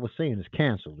things, like I was saying, is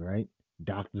canceled, right?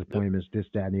 Doctor's Yep. appointments, this,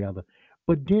 that, and the other.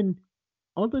 But then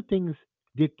other things,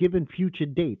 they're given future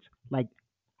dates. Like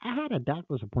I had a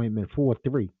doctor's appointment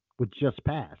 4/3, which just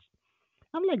passed.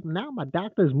 I'm like, now my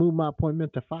doctor's moved my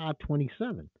appointment to 5/27.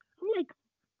 I'm like,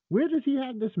 where does he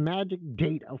have this magic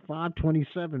date of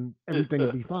 5/27? Everything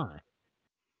will be fine.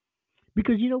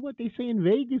 Because you know what they say in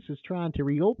Vegas is trying to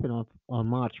reopen on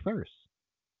March 1st.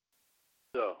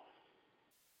 So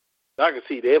I can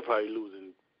see they're probably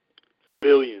losing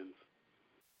billions.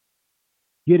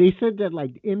 Yeah, they said that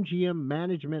like MGM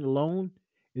management alone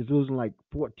is losing like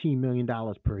 $14 million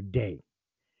per day.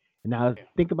 And now Damn.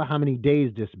 think about how many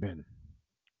days this been.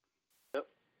 Yep.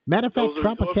 Matter of fact, Those are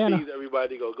resort Tropicana. fees.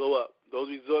 Everybody go up. Those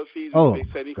resort fees, if you Oh make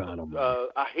 70, God Almighty.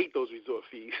 I hate those resort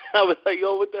fees. I was like,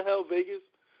 yo, what the hell, Vegas?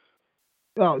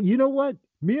 Oh, you know what?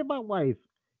 Me and my wife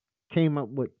came up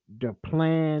with the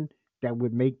plan that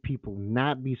would make people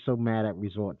not be so mad at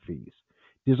resort fees.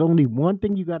 There's only one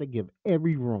thing you got to give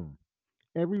every room.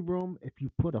 Every room, if you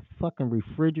put a fucking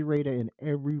refrigerator in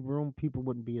every room, people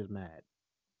wouldn't be as mad.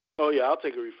 Oh yeah, I'll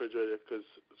take a refrigerator because,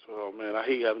 oh man, I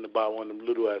hate having to buy one of them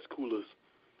little ass coolers.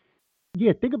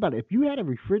 Yeah, think about it. If you had a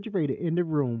refrigerator in the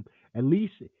room, at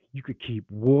least you could keep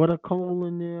water cold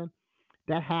in there.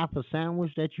 That half a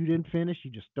sandwich that you didn't finish,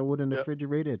 you just throw it in the Yep.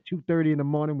 refrigerator at 2:30 in the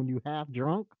morning when you half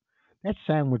drunk. That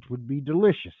sandwich would be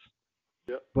delicious.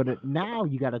 Yep. But now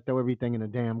you got to throw everything in the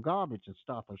damn garbage and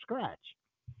start from scratch.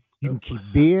 You Yep. can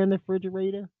keep beer in the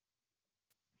refrigerator,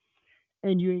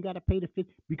 and you ain't got to pay the fee.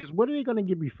 Because what are they going to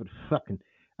give you for the fucking?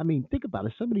 I mean, think about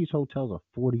it. Some of these hotels are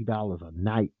 $40 a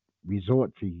night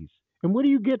resort fees, and what do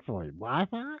you get for it?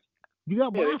 Wi-Fi? You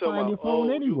got Yeah, they talking Wi-Fi on about, your phone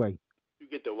oh, anyway. you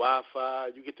get the Wi-Fi,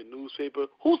 you get the newspaper.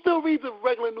 Who still reads a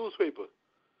regular newspaper?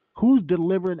 Who's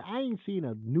delivering? I ain't seen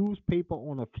a newspaper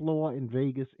on a floor in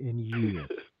Vegas in years.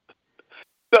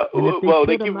 And if No, they well,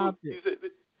 they put keep. them out there, You said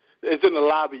it's in the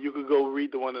lobby. You could go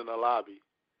read the one in the lobby.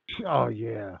 oh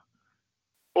yeah.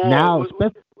 Or Now,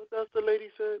 what else the lady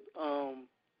said? Oh,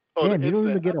 the damn, you don't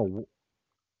internet. even get a.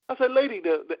 I said, lady,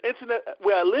 the internet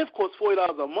where I live costs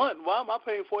 $40 a month. Why am I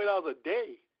paying $40 a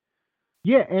day?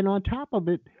 Yeah, and on top of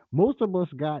it, most of us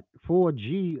got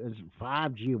 4G or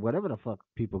 5G or whatever the fuck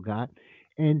people got,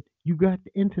 and you got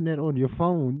the internet on your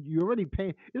phone. You already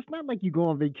pay. It's not like you go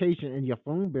on vacation and your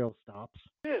phone bill stops.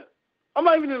 Yeah, I'm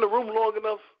not even in the room long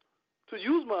enough to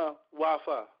use my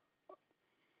Wi-Fi.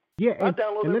 Yeah, I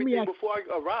download and everything before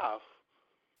I arrive.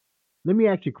 let me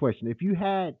ask you a question. If you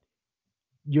had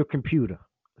your computer,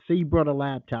 say you brought a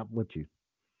laptop with you,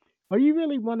 are you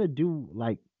really want to do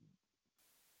like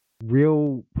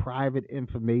real private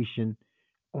information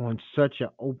on such an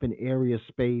open area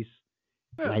space,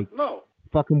 Yeah, like no,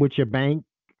 fucking with your bank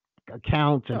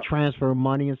accounts and no. transfer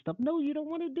money and stuff? No, you don't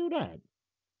want to do that.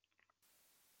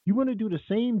 You want to do the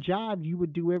same job you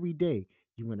would do every day.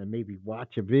 You want to maybe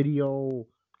watch a video,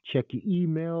 check your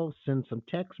email, send some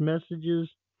text messages,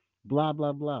 blah,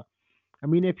 blah, blah. I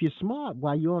mean, if you're smart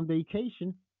while you're on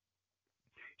vacation,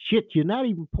 shit, you're not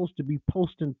even supposed to be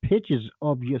posting pictures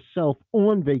of yourself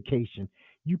on vacation.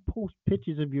 You post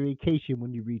pictures of your vacation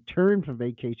when you return from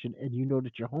vacation and you know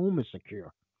that your home is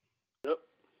secure. Yep.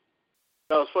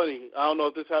 That was funny. I don't know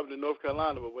if this happened in North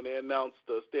Carolina, but when they announced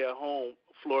the stay-at-home,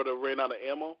 Florida ran out of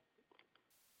ammo.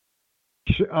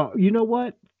 You know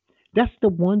what? That's the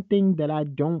one thing that I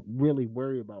don't really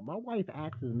worry about. My wife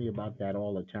asks me about that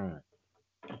all the time.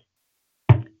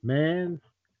 Man,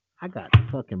 I got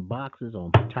fucking boxes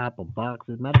on top of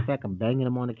boxes. Matter of fact, I'm banging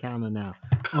them on the counter now.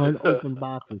 Unopened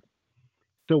boxes.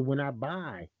 So when I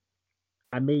buy,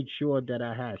 I made sure that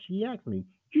I had. She asked me,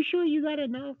 "You sure you got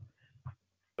enough?"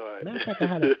 All right. Matter of fact,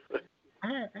 I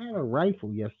had a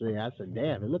rifle yesterday. I said,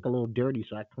 "Damn, it looked a little dirty,"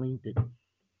 so I cleaned it.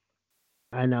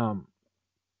 And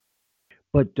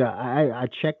but I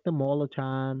check them all the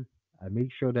time. I make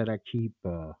sure that I keep.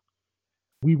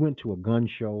 We went to a gun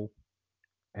show,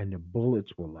 and the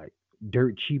bullets were like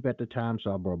dirt cheap at the time,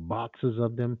 so I bought boxes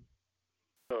of them.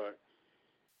 All right.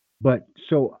 But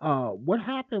so what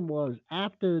happened was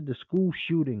after the school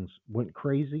shootings went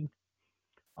crazy,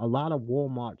 a lot of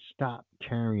Walmart stopped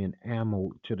carrying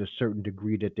ammo to the certain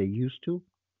degree that they used to.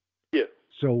 Yeah.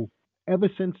 So ever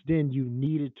since then, you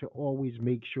needed to always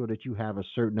make sure that you have a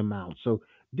certain amount. So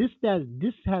this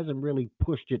hasn't really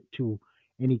pushed it to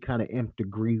any kind of nth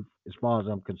degree as far as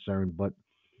I'm concerned, but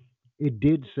it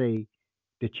did say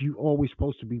that you always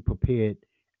supposed to be prepared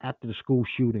after the school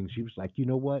shootings. He was like, you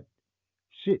know what?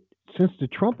 Shit, since the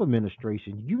Trump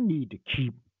administration, you need to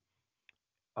keep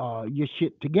your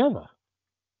shit together.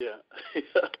 Yeah.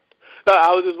 No,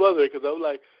 I was just wondering because I was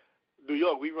like, New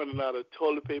York, we running out of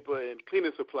toilet paper and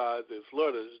cleaning supplies. In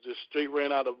Florida, it's just straight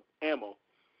ran out of ammo.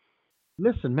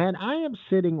 Listen, man, I am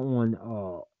sitting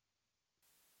on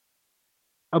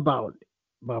about,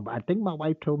 well, I think my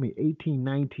wife told me 18,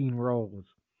 19 rolls.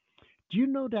 Do you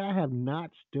know that I have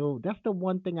not still? That's the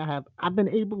one thing I have. I've been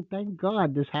able. Thank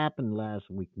God this happened last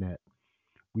week. Net.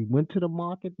 We went to the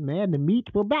market. Man, the meats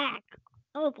were back.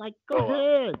 I was like, go Oh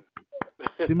ahead.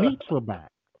 wow. The meats were back,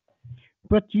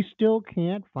 but you still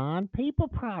can't find paper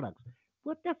products.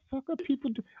 What the fuck are people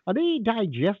do? Are they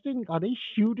digesting? Are they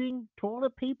shooting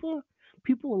toilet paper?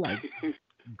 People are like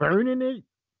burning it.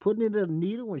 putting it in a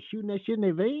needle and shooting that shit in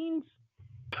their veins.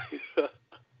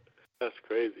 That's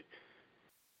crazy.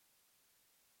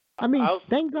 I mean, Our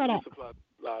thank God. beauty supply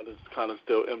lot is kind of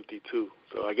still empty too.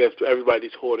 So I guess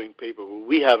everybody's hoarding paper.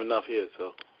 We have enough here,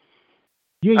 so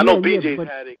Yeah, I know yeah, yeah. BJ's But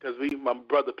had it because my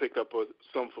brother picked up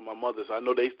some for my mother, so I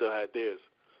know they still had theirs.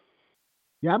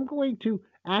 yeah, I'm going to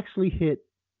actually hit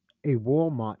a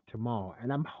Walmart tomorrow,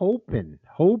 and I'm hoping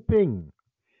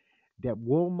that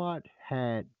Walmart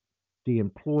had the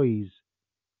employees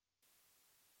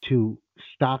to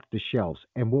stock the shelves.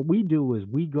 And what we do is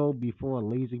we go before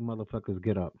lazy motherfuckers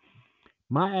get up.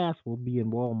 My ass will be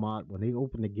in Walmart when they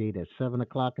open the gate at 7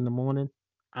 o'clock in the morning.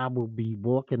 I will be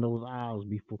walking those aisles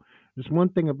before. There's one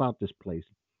thing about this place.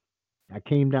 I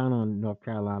came down on North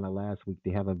Carolina last week.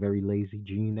 They have a very lazy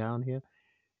gene down here.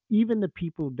 Even the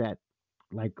people that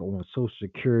like on Social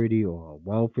Security or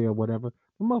welfare or whatever,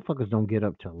 the motherfuckers don't get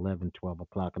up till 11, 12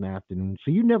 o'clock in the afternoon.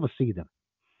 So you never see them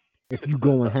if you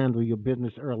go and handle your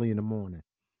business early in the morning.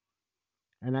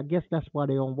 And I guess that's why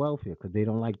they're on welfare because they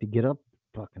don't like to get up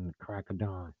fucking the crack of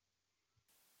dawn.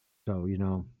 So,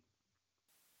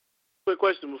 Quick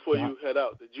question before so you head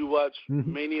out: did you watch mhm.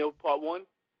 Mania Part One?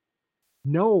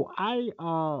 No, I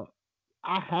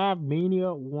have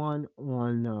Mania one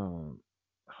on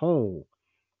hold.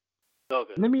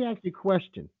 Okay. Let me ask you a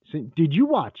question. So, did you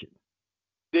watch it?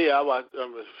 Yeah, I watched.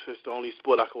 It's the only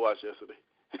sport I could watch yesterday.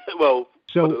 Well,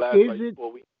 for the So last is like it,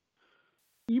 4 weeks.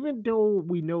 even though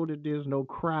we know that there's no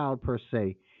crowd per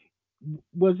se,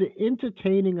 was it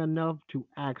entertaining enough to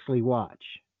actually watch?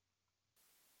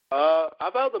 I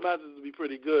found the matches to be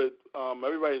pretty good.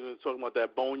 Everybody's been talking about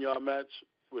that Boneyard match,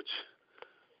 which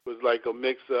was like a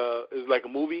mix. It's like a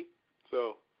movie.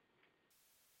 So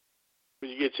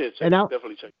when you get a chance, And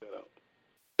definitely check that out.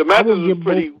 The I matches will was give both.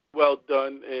 pretty well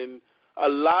done, and a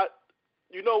lot.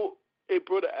 You know, it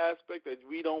brought an aspect that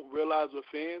we don't realize with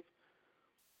fans.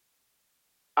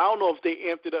 I don't know if they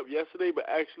amped it up yesterday, but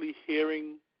actually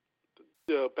hearing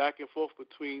the back and forth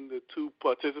between the two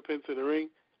participants in the ring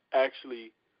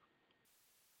actually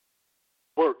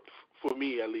worked for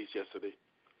me at least yesterday.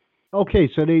 Okay,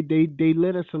 so they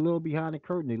let us a little behind the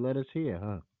curtain. They let us hear,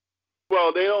 huh?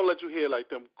 Well, they don't let you hear like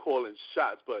them calling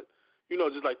shots, but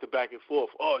just like the back and forth.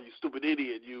 Oh, you stupid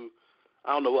idiot! You,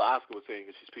 I don't know what Oscar was saying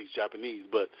because she speaks Japanese,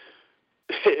 but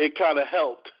it kind of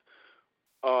helped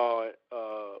uh,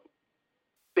 uh,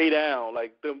 stay down.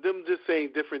 Like them just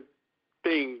saying different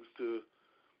things to,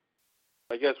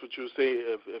 I guess, what you would say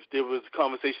if there was a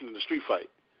conversation in the street fight.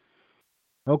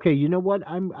 Okay, you know what?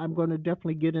 I'm going to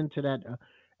definitely get into that,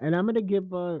 and I'm going to give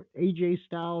AJ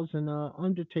Styles and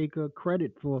Undertaker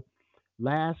credit for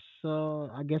last,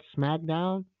 I guess,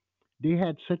 SmackDown. They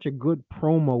had such a good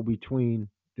promo between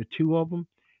the two of them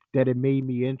that it made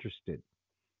me interested.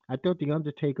 I thought the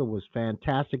Undertaker was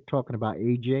fantastic talking about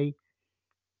AJ,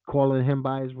 calling him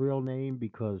by his real name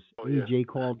because Oh yeah, AJ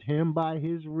called him by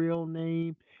his real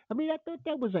name. I mean, I thought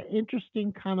that was an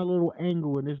interesting kind of little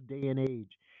angle in this day and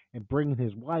age, and bringing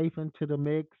his wife into the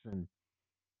mix and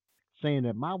saying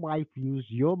that my wife used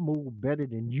your move better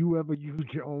than you ever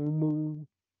used your own move,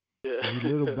 you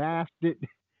little yeah. bastard.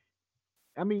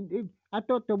 I mean, I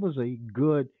thought that was a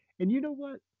good, and you know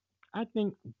what? I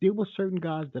think there were certain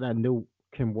guys that I knew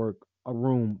can work a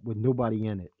room with nobody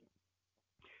in it,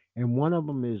 and one of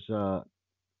them is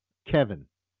Kevin.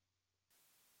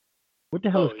 What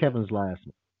the hell is Oh yeah, Kevin's last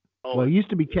name? Well, it Owens. used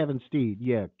to be Yeah. Kevin Steed.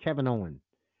 Yeah, Kevin Owen.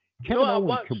 Kevin I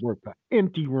Owens could watched. work an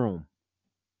empty room.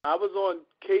 I was on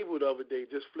cable the other day,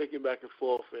 just flicking back and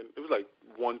forth, and it was like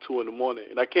 1, 2 in the morning,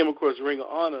 and I came across Ring of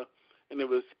Honor, and it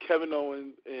was Kevin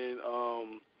Owens and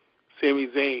Sami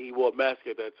Zayn. He wore a mask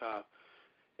at that time,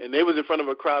 and they was in front of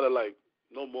a crowd of like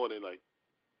no more than like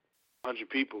 100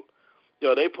 people.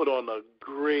 Yo, they put on a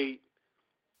great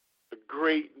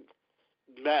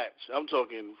match. I'm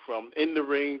talking from in the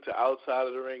ring to outside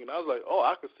of the ring, and I was like, oh,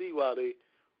 I could see why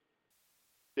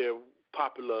they're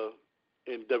popular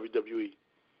in WWE.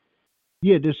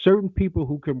 Yeah, there's certain people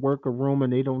who can work a room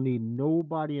and they don't need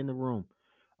nobody in the room.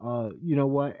 You know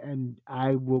what? And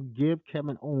I will give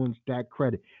Kevin Owens that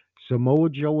credit. Samoa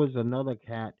Joe is another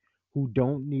cat who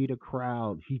don't need a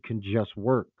crowd. He can just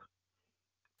work.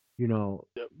 You know,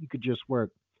 Yep. he could just work.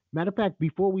 Matter of fact,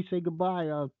 before we say goodbye,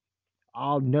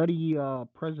 our nutty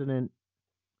president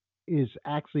is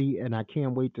actually, and I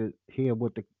can't wait to hear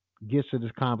what the gist of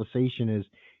this conversation is.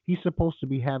 He's supposed to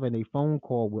be having a phone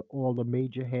call with all the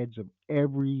major heads of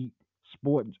every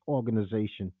sports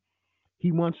organization.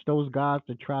 He wants those guys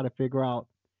to try to figure out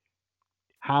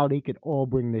how they could all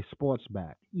bring their sports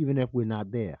back, even if we're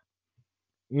not there.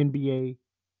 NBA,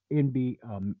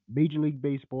 Major League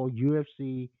Baseball,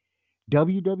 UFC,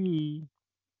 WWE,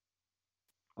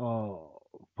 uh,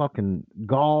 fucking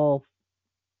golf,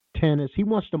 tennis. He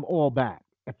wants them all back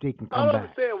if they can I come don't back.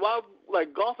 understand why,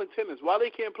 like golf and tennis, why they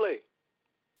can't play.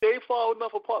 They far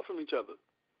enough apart from each other.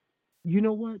 You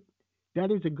know what?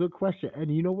 That is a good question.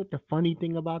 And you know what the funny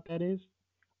thing about that is?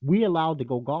 We allowed to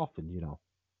go golfing, you know.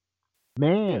 Yeah.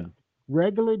 Man,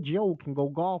 regular Joe can go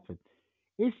golfing.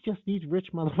 It's just these rich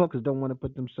motherfuckers don't want to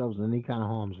put themselves in any kind of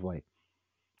harm's way.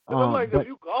 Because I'm like, if But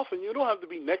you golfing, you don't have to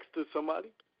be next to somebody.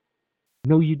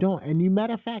 no, you don't. And you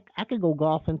matter of fact, I could go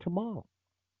golfing tomorrow.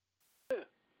 Yeah.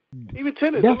 Even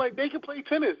tennis, I'm That's like, they can play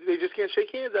tennis. They just can't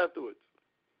shake hands afterwards.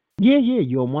 yeah, yeah.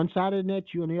 You're on one side of the net,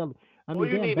 you're on the other. I All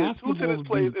mean, you damn, need is two basketball tennis would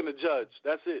players be. and a judge.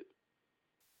 That's it.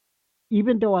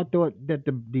 Even though I thought that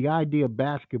the idea of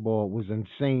basketball was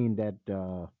insane, that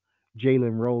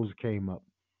Jalen Rose came up,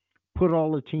 put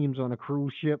all the teams on a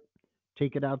cruise ship,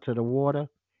 take it out to the water,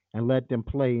 and let them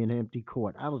play in empty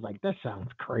court. I was like, that sounds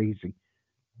crazy.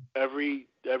 Every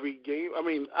game. I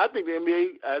mean, I think the NBA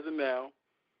as of now,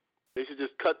 they should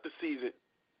just cut the season.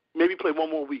 Maybe play one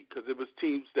more week because it was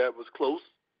teams that was close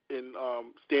in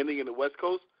standing in the West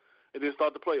Coast, and then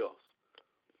start the playoffs.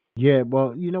 Yeah,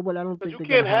 well, you know what? I don't Because think you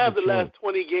they're can't gonna have a have the choice. last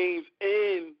 20 games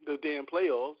in the damn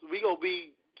playoffs. We gonna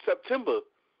be September.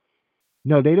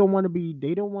 No, they don't want to be.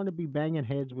 They don't want to be banging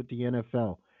heads with the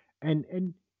NFL. And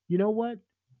you know what?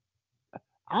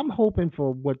 I'm hoping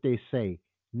for what they say,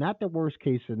 not the worst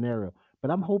case scenario,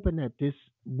 but I'm hoping that this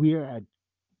we're at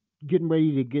getting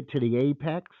ready to get to the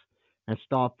apex and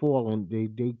start falling.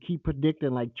 They keep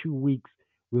predicting like 2 weeks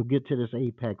we'll get to this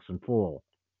apex and fall.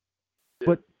 Yeah,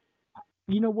 But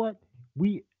you know what?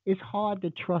 We It's hard to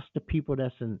trust the people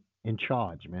that's in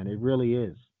charge, man. It really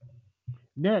is.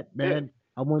 Net, yeah, man.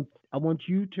 I want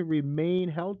you to remain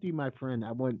healthy, my friend.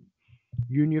 I want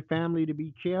you and your family to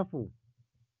be careful.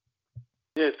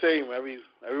 yeah. Same.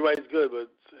 Everybody's good,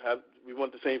 but we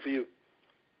want the same for you.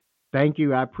 Thank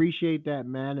you. I appreciate that,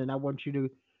 man. And I want you to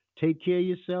take care of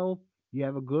yourself. You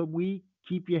have a good week.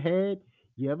 Keep your head.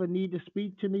 You ever need to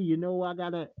speak to me, you know I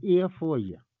got an ear for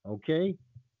you. Okay?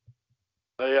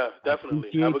 Yeah, I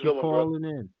definitely. Have a appreciate you good one, bro. calling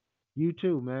in. You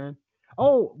too, man.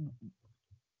 Oh,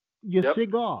 your Yep.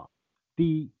 cigar.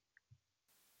 The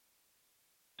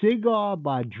cigar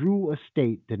by Drew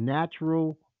Estate, the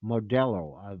Natural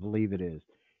Modelo, I believe it is.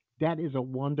 That is a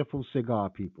wonderful cigar,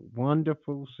 people.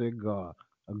 Wonderful cigar.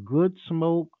 A good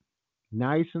smoke,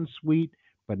 nice and sweet,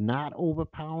 but not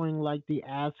overpowering like the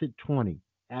Acid 20.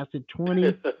 Acid 20,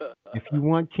 if you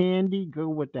want candy, go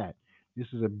with that. This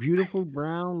is a beautiful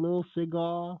brown little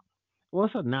cigar. Well,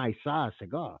 it's a nice size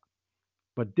cigar,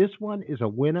 but this one is a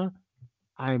winner.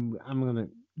 I'm gonna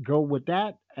go with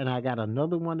that, and I got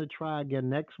another one to try again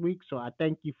next week. So I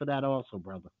thank you for that also,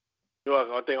 brother. You're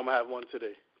welcome. I think I'm gonna have one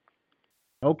today.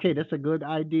 Okay, that's a good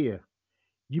idea.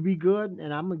 You be good,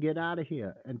 and I'm gonna get out of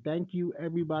here. And thank you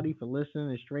everybody for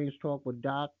listening to Strange Talk with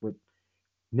Doc with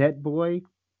Netboy.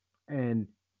 And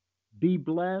be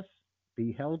blessed,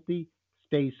 be healthy,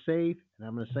 stay safe. And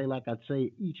I'm gonna say like I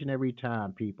say each and every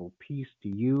time, people, peace to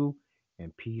you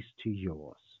and peace to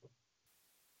yours.